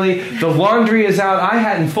groceries lately. The laundry is out. I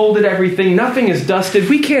hadn't folded everything. Nothing is dusted.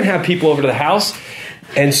 We can't have people over to the house.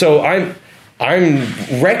 And so I'm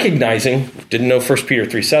recognizing, didn't know 1 Peter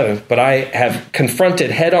 3:7, but I have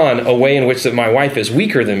confronted head on a way in which that my wife is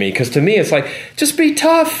weaker than me. Because to me, it's like, just be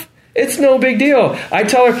tough. It's no big deal. I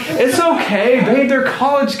tell her, it's okay, babe, they're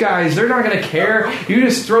college guys. They're not going to care. You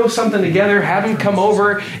just throw something together, have them come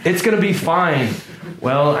over. It's going to be fine.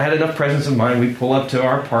 Well, I had enough presence of mind. We pull up to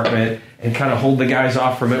our apartment and kind of hold the guys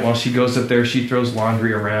off from it while she goes up there. She throws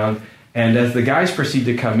laundry around. And as the guys proceed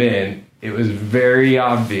to come in, it was very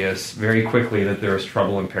obvious very quickly that there was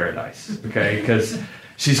trouble in paradise. Okay, because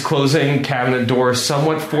she's closing cabinet doors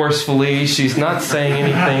somewhat forcefully. She's not saying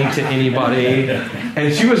anything to anybody.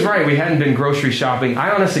 And she was right. We hadn't been grocery shopping.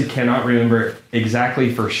 I honestly cannot remember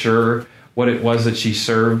exactly for sure what it was that she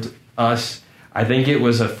served us. I think it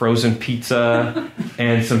was a frozen pizza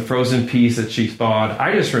and some frozen peas that she thawed.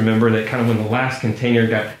 I just remember that kind of when the last container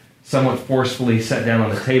got somewhat forcefully set down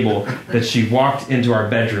on the table, that she walked into our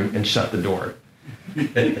bedroom and shut the door.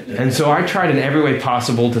 And so I tried in every way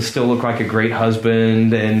possible to still look like a great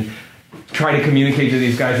husband and try to communicate to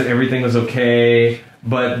these guys that everything was okay.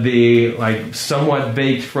 but the like somewhat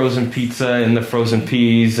baked frozen pizza and the frozen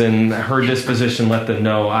peas and her disposition let them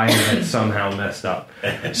know I had somehow messed up.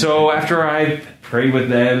 So after I prayed with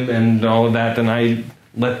them and all of that, then I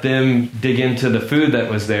let them dig into the food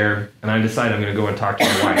that was there, and I decided I'm going to go and talk to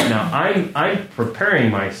my wife. Now I'm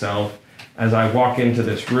preparing myself as I walk into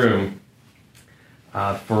this room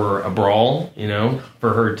for a brawl,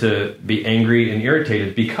 for her to be angry and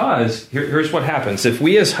irritated, because here's what happens. If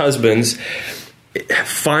we as husbands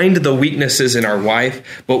find the weaknesses in our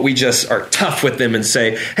wife, but we just are tough with them and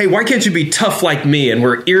say, hey, why can't you be tough like me? And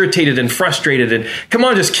we're irritated and frustrated and come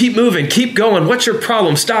on, just keep moving, keep going. What's your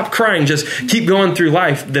problem? Stop crying. Just keep going through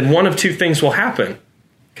life. Then one of two things will happen.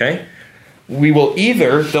 Okay. We will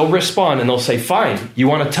they'll respond and they'll say, fine, you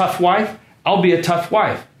want a tough wife? I'll be a tough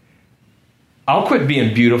wife. I'll quit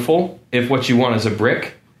being beautiful if what you want is a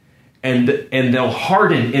brick. And they'll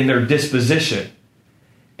harden in their disposition.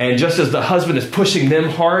 And just as the husband is pushing them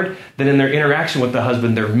hard, then in their interaction with the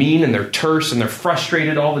husband, they're mean and they're terse and they're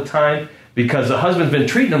frustrated all the time because the husband's been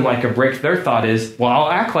treating them like a brick. Their thought is, well, I'll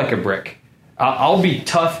act like a brick. I'll be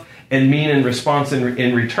tough and mean in response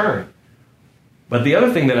in return. But the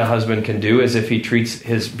other thing that a husband can do is if he treats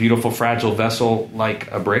his beautiful, fragile vessel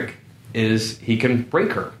like a brick, is he can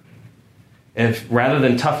break her. If rather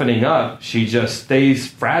than toughening up, she just stays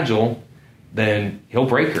fragile, then he'll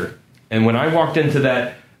break her. And when I walked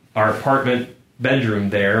into our apartment bedroom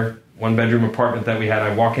there, one bedroom apartment that we had,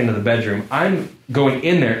 I walk into the bedroom. I'm going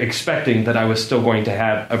in there expecting that I was still going to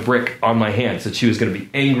have a brick on my hands, that she was going to be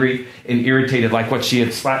angry and irritated like what she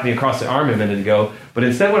had slapped me across the arm a minute ago. But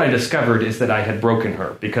instead what I discovered is that I had broken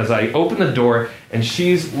her, because I opened the door and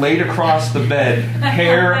she's laid across the bed,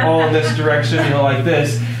 hair all in this direction, like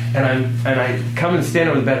this. And I come and stand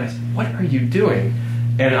over the bed and I say, what are you doing?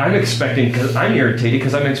 And I'm expecting, because I'm irritated,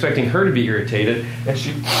 because I'm expecting her to be irritated. And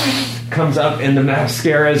she comes up and the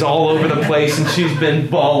mascara is all over the place and she's been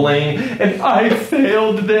bawling. And I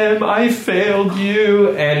failed them. I failed you.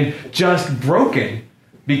 And just broken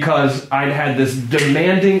because I'd had this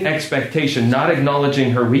demanding expectation, not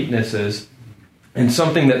acknowledging her weaknesses. And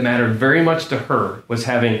something that mattered very much to her was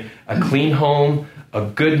having a clean home, a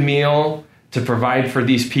good meal, to provide for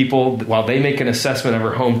these people while they make an assessment of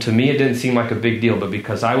her home. To me, it didn't seem like a big deal, but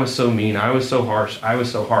because I was so mean, I was so harsh, I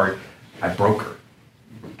was so hard, I broke her.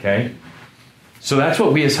 Okay? So that's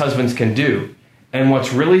what we as husbands can do. And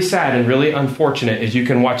what's really sad and really unfortunate is you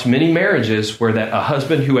can watch many marriages where that a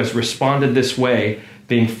husband who has responded this way,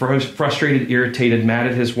 being frustrated, irritated, mad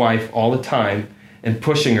at his wife all the time and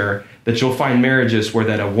pushing her, that you'll find marriages where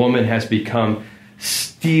that a woman has become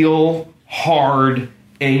steel, hard,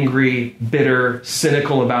 angry, bitter,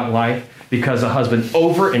 cynical about life because a husband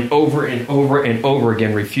over and over and over and over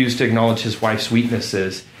again refused to acknowledge his wife's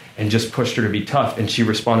weaknesses and just pushed her to be tough, and she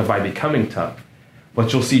responded by becoming tough.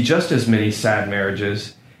 But you'll see just as many sad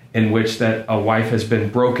marriages in which that a wife has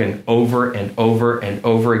been broken over and over and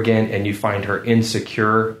over again, and you find her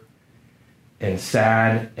insecure and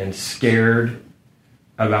sad and scared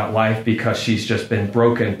about life because she's just been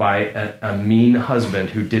broken by a mean husband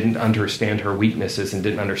who didn't understand her weaknesses and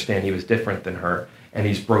didn't understand he was different than her. And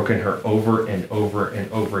he's broken her over and over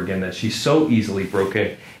and over again, that she's so easily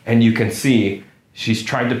broken. And you can see she's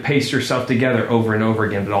tried to paste herself together over and over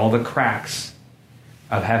again, but all the cracks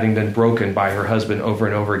of having been broken by her husband over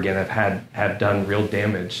and over again have done real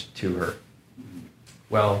damage to her.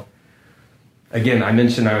 Well, again, I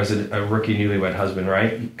mentioned I was a rookie newlywed husband,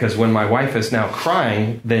 right? Because when my wife is now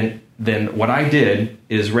crying, then what I did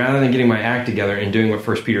is, rather than getting my act together and doing what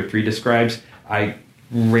 1 Peter 3 describes, I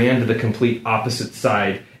ran to the complete opposite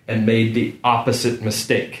side and made the opposite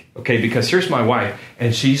mistake. Okay, because here's my wife,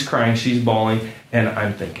 and she's crying, she's bawling, and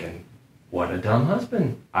I'm thinking, what a dumb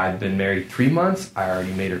husband. I've been married 3 months. I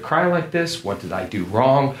already made her cry like this. What did I do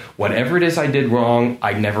wrong? Whatever it is I did wrong,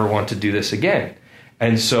 I never want to do this again.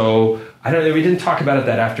 And so, I don't know, we didn't talk about it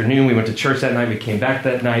that afternoon. We went to church that night. We came back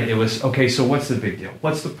that night. It was, okay, so what's the big deal?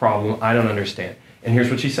 What's the problem? I don't understand. And here's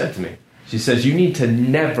what she said to me. She says, you need to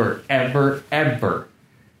never, ever, ever,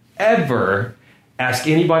 ever ask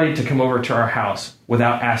anybody to come over to our house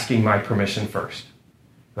without asking my permission first.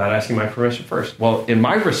 Without asking my permission first. Well, in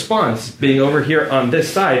my response, being over here on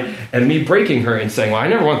this side and me breaking her and saying, well, I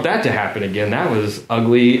never want that to happen again. That was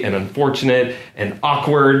ugly and unfortunate and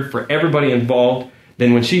awkward for everybody involved.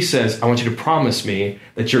 Then when she says, I want you to promise me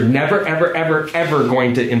that you're never, ever, ever, ever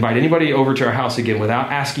going to invite anybody over to our house again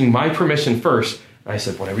without asking my permission first. I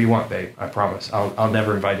said, whatever you want, babe, I promise. I'll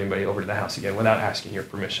never invite anybody over to the house again without asking your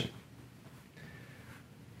permission.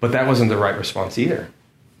 But that wasn't the right response either.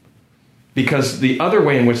 Because the other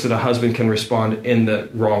way in which that a husband can respond in the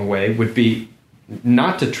wrong way would be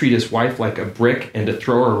not to treat his wife like a brick and to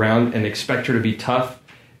throw her around and expect her to be tough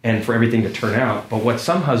and for everything to turn out. But what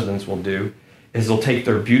some husbands will do is they'll take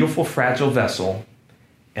their beautiful, fragile vessel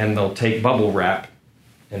and they'll take bubble wrap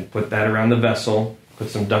and put that around the vessel, put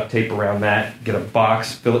some duct tape around that, get a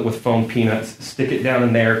box, fill it with foam peanuts, stick it down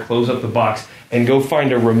in there, close up the box, and go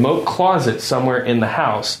find a remote closet somewhere in the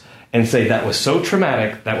house and say, that was so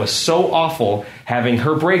traumatic, that was so awful having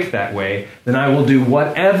her break that way, then I will do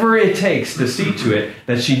whatever it takes to see to it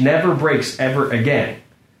that she never breaks ever again.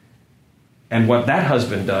 And what that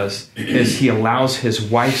husband does is he allows his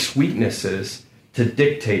wife's weaknesses to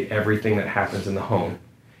dictate everything that happens in the home.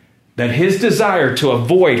 That his desire to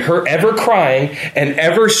avoid her ever crying and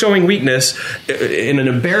ever showing weakness in an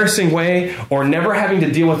embarrassing way or never having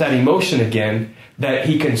to deal with that emotion again, that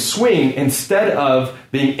he can swing instead of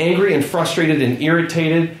being angry and frustrated and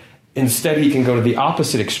irritated. Instead, he can go to the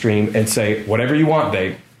opposite extreme and say, whatever you want,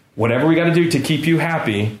 babe, whatever we got to do to keep you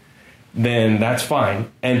happy, then that's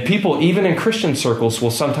fine. And people, even in Christian circles,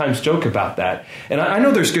 will sometimes joke about that. And I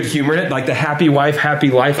know there's good humor in it, like the happy wife,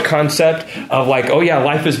 happy life concept of like, oh yeah,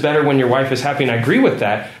 life is better when your wife is happy. And I agree with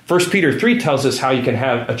that. 1 Peter 3 tells us how you can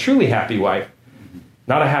have a truly happy wife.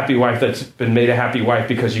 Not a happy wife that's been made a happy wife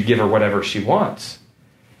because you give her whatever she wants.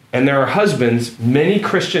 And there are husbands, many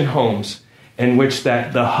Christian homes, in which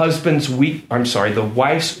that the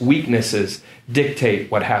wife's weaknesses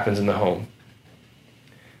dictate what happens in the home.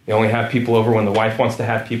 They only have people over when the wife wants to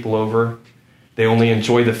have people over. They only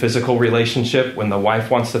enjoy the physical relationship when the wife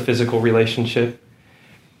wants the physical relationship.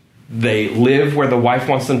 They live where the wife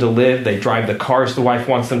wants them to live. They drive the cars the wife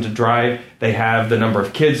wants them to drive. They have the number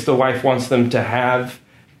of kids the wife wants them to have.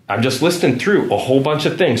 I'm just listing through a whole bunch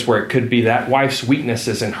of things where it could be that wife's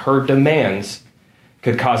weaknesses and her demands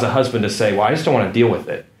could cause a husband to say, well, I just don't want to deal with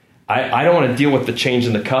it. I don't want to deal with the change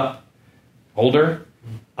in the cup holder.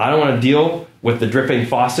 I don't want to deal with the dripping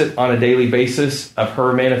faucet on a daily basis of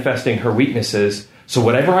her manifesting her weaknesses. So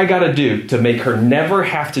whatever I got to do to make her never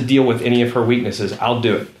have to deal with any of her weaknesses, I'll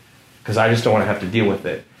do it because I just don't want to have to deal with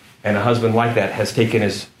it. And a husband like that has taken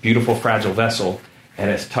his beautiful, fragile vessel and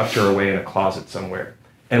has tucked her away in a closet somewhere.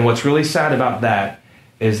 And what's really sad about that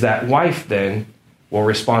is that wife then will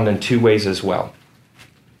respond in two ways as well.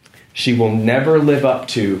 She will never live up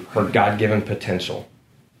to her God-given potential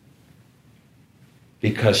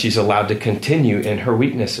because she's allowed to continue in her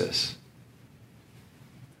weaknesses.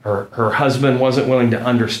 Her husband wasn't willing to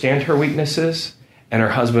understand her weaknesses, and her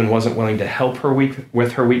husband wasn't willing to help her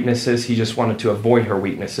with her weaknesses. He just wanted to avoid her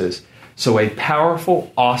weaknesses. So a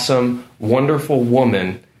powerful, awesome, wonderful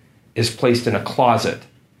woman is placed in a closet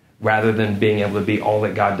rather than being able to be all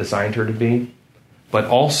that God designed her to be. But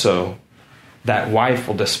also, that wife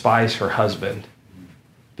will despise her husband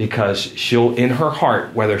because she'll, in her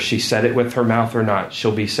heart, whether she said it with her mouth or not,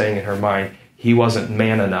 she'll be saying in her mind, he wasn't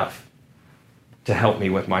man enough to help me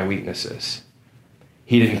with my weaknesses.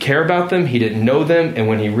 He didn't care about them, he didn't know them, and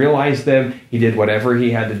when he realized them, he did whatever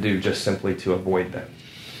he had to do just simply to avoid them.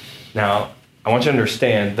 Now, I want you to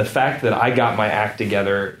understand, the fact that I got my act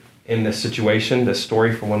together in this situation, this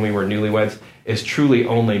story from when we were newlyweds, is truly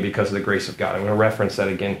only because of the grace of God. I'm going to reference that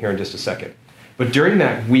again here in just a second. But during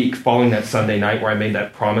that week following that Sunday night where I made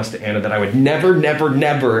that promise to Anna that I would never, never,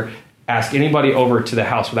 never ask anybody over to the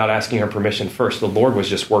house without asking her permission first, the Lord was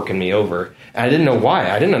just working me over. And I didn't know why.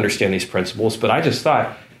 I didn't understand these principles, but I just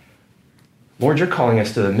thought, Lord, you're calling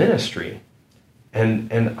us to the ministry.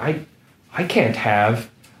 And I can't have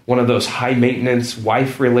one of those high-maintenance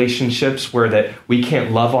wife relationships where that we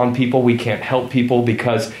can't love on people, we can't help people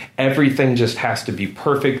because everything just has to be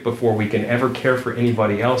perfect before we can ever care for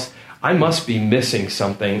anybody else. I must be missing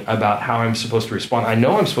something about how I'm supposed to respond. I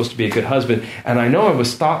know I'm supposed to be a good husband, and I know I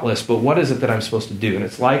was thoughtless, but what is it that I'm supposed to do? And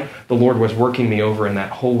it's like the Lord was working me over in that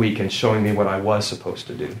whole week and showing me what I was supposed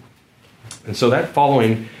to do. And so that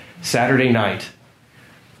following Saturday night,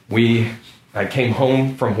 I came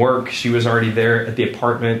home from work. She was already there at the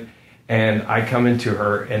apartment, and I come into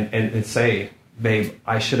her and say, babe,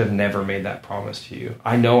 I should have never made that promise to you.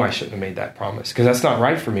 I know I shouldn't have made that promise because that's not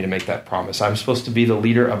right for me to make that promise. I'm supposed to be the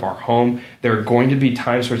leader of our home. There are going to be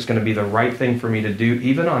times where it's going to be the right thing for me to do,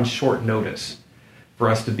 even on short notice, for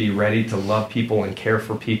us to be ready to love people and care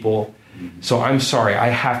for people. So I'm sorry, I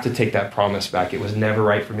have to take that promise back. It was never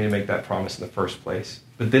right for me to make that promise in the first place.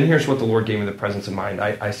 But then here's what the Lord gave me the presence of mind.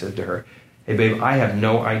 I said to her, hey, babe, I have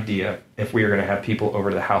no idea if we are going to have people over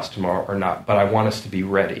to the house tomorrow or not, but I want us to be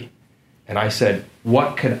ready. And I said,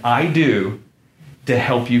 what could I do to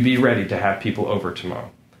help you be ready to have people over tomorrow?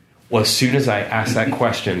 Well, as soon as I asked that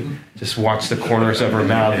question, just watch the corners of her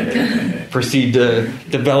mouth proceed to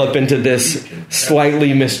develop into this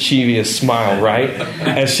slightly mischievous smile, right?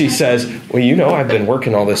 As she says, well, you know, I've been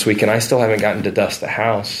working all this week and I still haven't gotten to dust the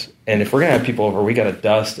house. And if we're going to have people over, we got to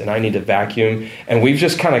dust and I need to vacuum. And we've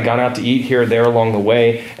just kind of gone out to eat here or there along the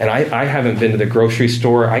way. And I haven't been to the grocery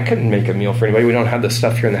store. I couldn't make a meal for anybody. We don't have the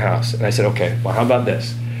stuff here in the house. And I said, okay, well, how about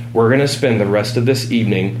this? We're going to spend the rest of this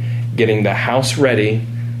evening getting the house ready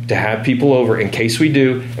to have people over in case we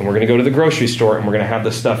do. And we're going to go to the grocery store and we're going to have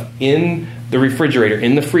the stuff in the refrigerator,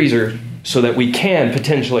 in the freezer, so that we can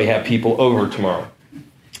potentially have people over tomorrow.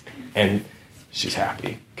 And she's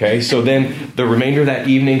happy. Okay, so then the remainder of that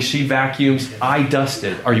evening, she vacuums. I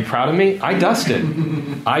dusted. Are you proud of me? I dusted.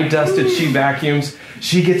 She vacuums.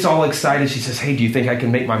 She gets all excited. She says, hey, do you think I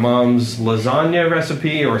can make my mom's lasagna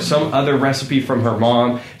recipe or some other recipe from her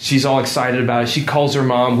mom? She's all excited about it. She calls her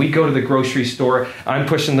mom. We go to the grocery store. I'm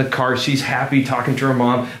pushing the cart. She's happy talking to her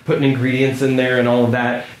mom, putting ingredients in there and all of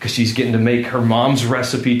that because she's getting to make her mom's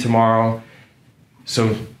recipe tomorrow.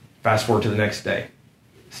 So fast forward to the next day.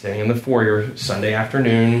 Standing in the foyer Sunday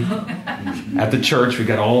afternoon at the church. We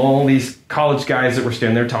got all these college guys that we're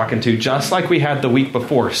standing there talking to, just like we had the week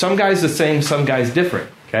before. Some guys the same, some guys different.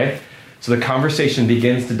 Okay, so the conversation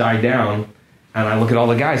begins to die down, and I look at all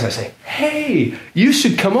the guys. I say, "Hey, you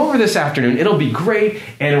should come over this afternoon. It'll be great,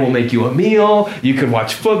 and it will make you a meal. You can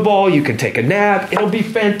watch football. You can take a nap. It'll be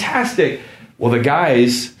fantastic." Well, the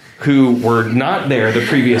guys who were not there the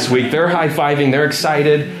previous week, they're high-fiving. They're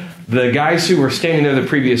excited. The guys who were standing there the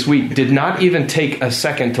previous week did not even take a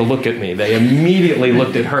second to look at me. They immediately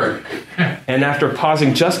looked at her. And after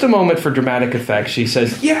pausing just a moment for dramatic effect, she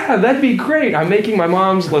says, yeah, that'd be great. I'm making my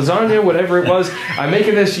mom's lasagna, whatever it was. I'm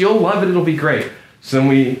making this. You'll love it. It'll be great. So then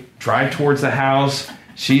we drive towards the house.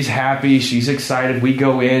 She's happy. She's excited. We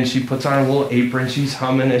go in. She puts on her little apron. She's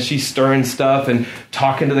humming as she's stirring stuff and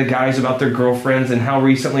talking to the guys about their girlfriends and how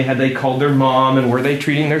recently had they called their mom and were they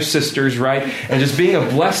treating their sisters right. And just being a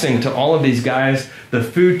blessing to all of these guys. The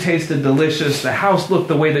food tasted delicious. The house looked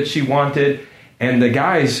the way that she wanted. And the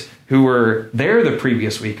guys who were there the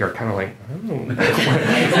previous week are kind of like, oh,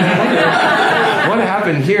 what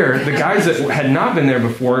happened here? The guys that had not been there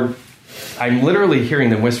before, I'm literally hearing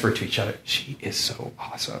them whisper to each other, she is so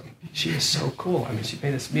awesome. She is so cool. I mean, she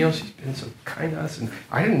made us meal. She's been so kind to us. And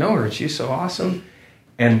I didn't know her. And she's so awesome.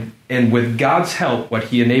 And with God's help, what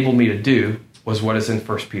he enabled me to do was what is in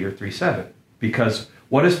 1 Peter 3:7. Because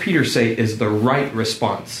what does Peter say is the right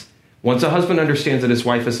response? Once a husband understands that his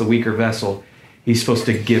wife is the weaker vessel, he's supposed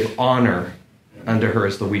to give honor unto her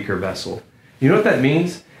as the weaker vessel. You know what that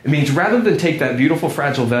means? It means rather than take that beautiful,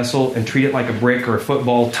 fragile vessel and treat it like a brick or a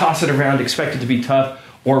football, toss it around, expect it to be tough,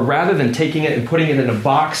 or rather than taking it and putting it in a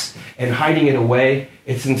box and hiding it away,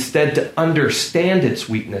 it's instead to understand its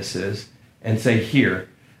weaknesses and say, here,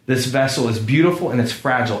 this vessel is beautiful and it's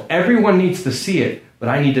fragile. Everyone needs to see it, but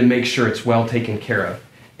I need to make sure it's well taken care of.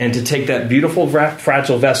 And to take that beautiful,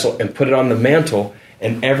 fragile vessel and put it on the mantle,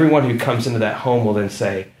 and everyone who comes into that home will then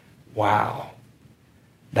say, wow,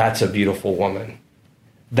 that's a beautiful woman.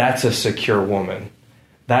 That's a secure woman.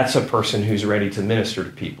 That's a person who's ready to minister to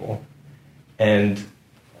people. And,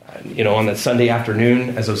 you know, on that Sunday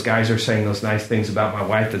afternoon, as those guys are saying those nice things about my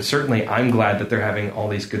wife, then certainly I'm glad that they're having all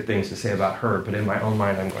these good things to say about her. But in my own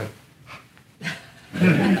mind, I'm going,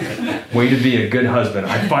 way to be a good husband.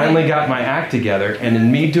 I finally got my act together. And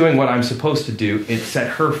in me doing what I'm supposed to do, it set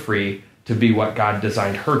her free to be what God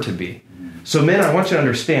designed her to be. So men, I want you to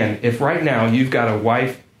understand, if right now you've got a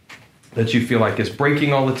wife that you feel like is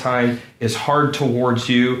breaking all the time, is hard towards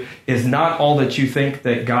you, is not all that you think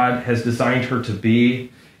that God has designed her to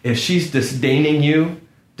be, if she's disdaining you,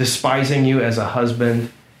 despising you as a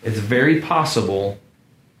husband, it's very possible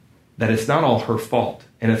that it's not all her fault.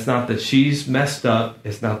 And it's not that she's messed up.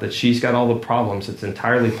 It's not that she's got all the problems. It's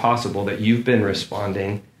entirely possible that you've been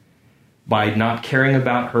responding by not caring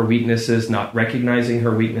about her weaknesses, not recognizing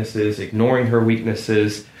her weaknesses, ignoring her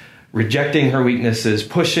weaknesses, rejecting her weaknesses,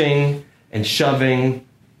 pushing and shoving,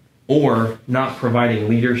 or not providing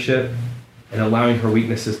leadership and allowing her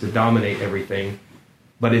weaknesses to dominate everything.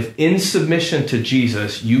 But if in submission to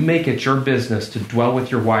Jesus, you make it your business to dwell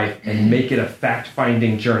with your wife and make it a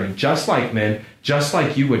fact-finding journey, just like men, just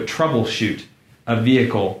like you would troubleshoot a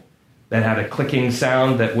vehicle that had a clicking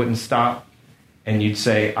sound that wouldn't stop, and you'd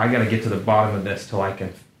say, I got to get to the bottom of this till I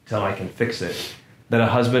can fix it. That a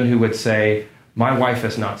husband who would say, my wife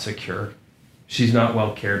is not secure. She's not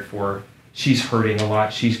well cared for. She's hurting a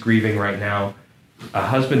lot. She's grieving right now. A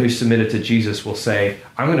husband who's submitted to Jesus will say,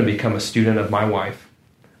 I'm going to become a student of my wife.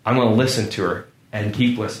 I'm going to listen to her and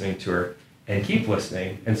keep listening to her and keep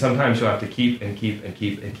listening. And sometimes you'll have to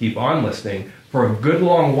keep on listening for a good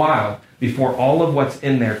long while before all of what's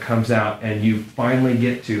in there comes out and you finally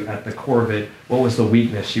get to, at the core of it, what was the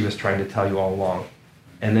weakness she was trying to tell you all along.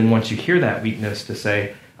 And then once you hear that weakness, to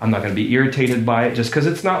say, I'm not going to be irritated by it just because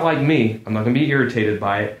it's not like me. I'm not going to be irritated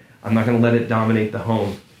by it. I'm not going to let it dominate the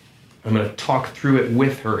home. I'm going to talk through it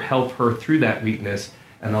with her, help her through that weakness,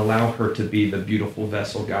 and allow her to be the beautiful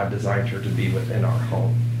vessel God designed her to be within our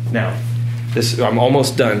home. Now, I'm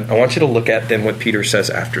almost done. I want you to look at then what Peter says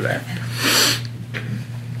after that.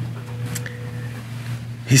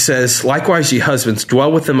 He says, likewise, ye husbands,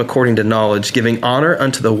 dwell with them according to knowledge, giving honor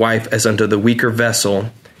unto the wife as unto the weaker vessel,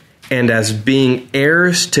 and as being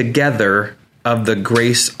heirs together of the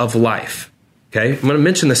grace of life. Okay? I'm going to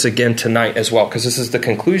mention this again tonight as well, because this is the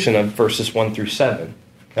conclusion of verses 1 through 7.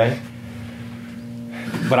 Okay?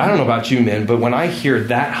 But I don't know about you, men, but when I hear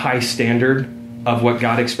that high standard of what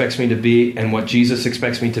God expects me to be and what Jesus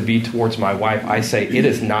expects me to be towards my wife, I say it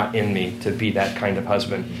is not in me to be that kind of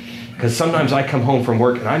husband. Because sometimes I come home from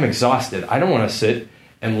work and I'm exhausted. I don't want to sit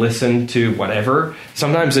and listen to whatever.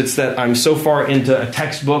 Sometimes it's that I'm so far into a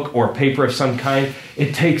textbook or a paper of some kind.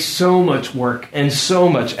 It takes so much work and so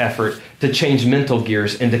much effort to change mental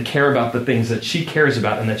gears and to care about the things that she cares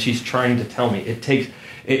about and that she's trying to tell me.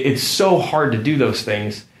 It's so hard to do those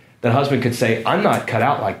things that a husband could say, I'm not cut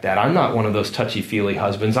out like that. I'm not one of those touchy-feely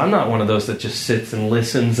husbands. I'm not one of those that just sits and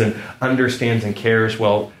listens and understands and cares.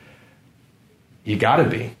 Well, you got to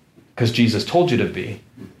be, because Jesus told you to be.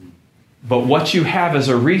 But what you have as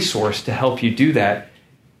a resource to help you do that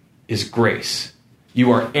is grace.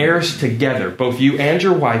 You are heirs together. Both you and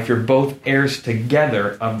your wife, you're both heirs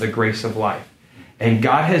together of the grace of life. And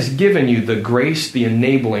God has given you the grace, the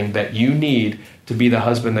enabling that you need to be the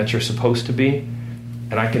husband that you're supposed to be.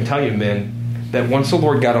 And I can tell you, men, that once the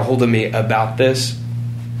Lord got a hold of me about this,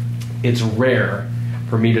 it's rare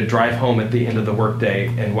for me to drive home at the end of the workday,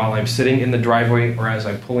 and while I'm sitting in the driveway or as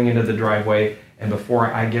I'm pulling into the driveway, and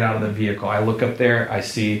before I get out of the vehicle, I look up there, I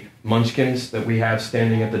see munchkins that we have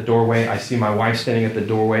standing at the doorway, I see my wife standing at the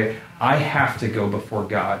doorway. I have to go before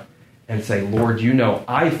God and say, Lord, you know,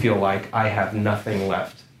 I feel like I have nothing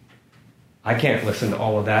left. I can't listen to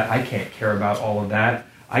all of that. I can't care about all of that.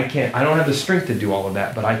 I don't have the strength to do all of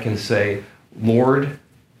that, but I can say, Lord,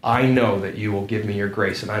 I know that you will give me your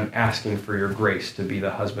grace, and I'm asking for your grace to be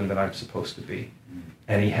the husband that I'm supposed to be.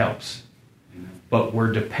 And he helps. But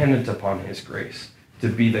we're dependent upon his grace to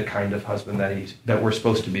be the kind of husband that we're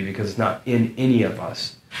supposed to be, because it's not in any of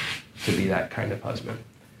us to be that kind of husband.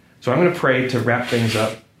 So I'm going to pray to wrap things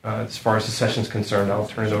up as far as the session's concerned. I'll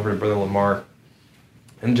turn it over to Brother Lamar.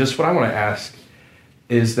 And just what I want to ask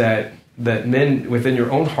is that men, within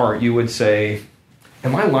your own heart, you would say,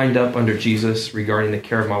 am I lined up under Jesus regarding the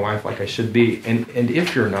care of my wife like I should be? And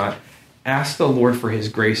if you're not, ask the Lord for his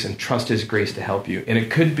grace and trust his grace to help you. And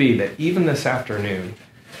it could be that even this afternoon,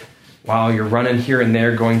 while you're running here and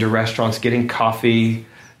there, going to restaurants, getting coffee,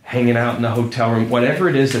 hanging out in the hotel room, whatever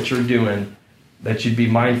it is that you're doing, that you'd be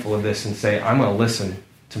mindful of this and say, I'm going to listen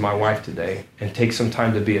to my wife today and take some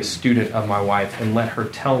time to be a student of my wife and let her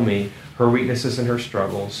tell me her weaknesses and her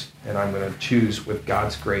struggles, and I'm going to choose with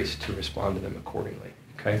God's grace to respond to them accordingly.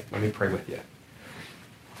 Okay? Let me pray with you.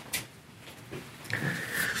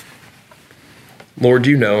 Lord,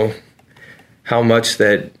 you know how much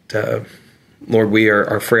that, Lord, we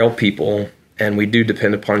are frail people, and we do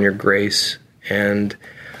depend upon your grace. And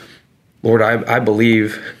Lord, I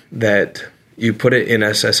believe that you put it in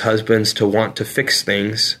us as husbands to want to fix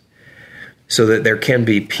things so that there can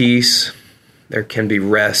be peace, there can be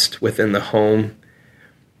rest within the home.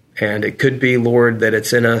 And it could be, Lord, that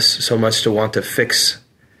it's in us so much to want to fix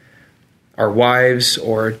our wives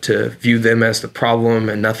or to view them as the problem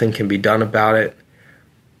and nothing can be done about it.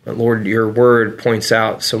 But Lord, your word points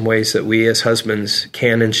out some ways that we as husbands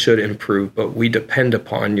can and should improve, but we depend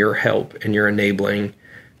upon your help and your enabling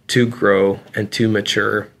to grow and to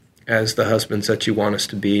mature as the husbands that you want us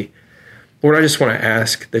to be. Lord, I just want to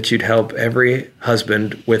ask that you'd help every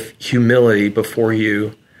husband with humility before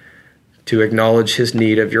you to acknowledge his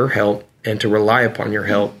need of your help and to rely upon your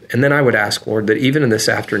help. And then I would ask, Lord, that even in this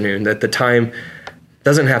afternoon, that the time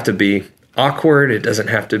doesn't have to be awkward, it doesn't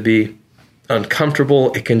have to be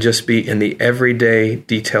uncomfortable, it can just be in the everyday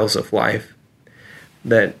details of life,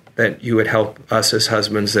 that you would help us as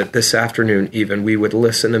husbands, that this afternoon even we would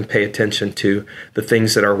listen and pay attention to the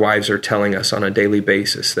things that our wives are telling us on a daily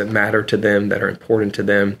basis that matter to them, that are important to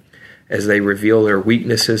them, as they reveal their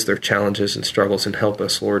weaknesses, their challenges and struggles, and help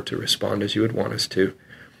us, Lord, to respond as you would want us to.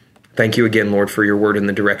 Thank you again, Lord, for your word and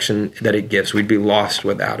the direction that it gives. We'd be lost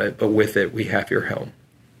without it, but with it we have your help.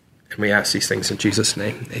 And we ask these things in Jesus'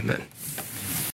 name. Amen.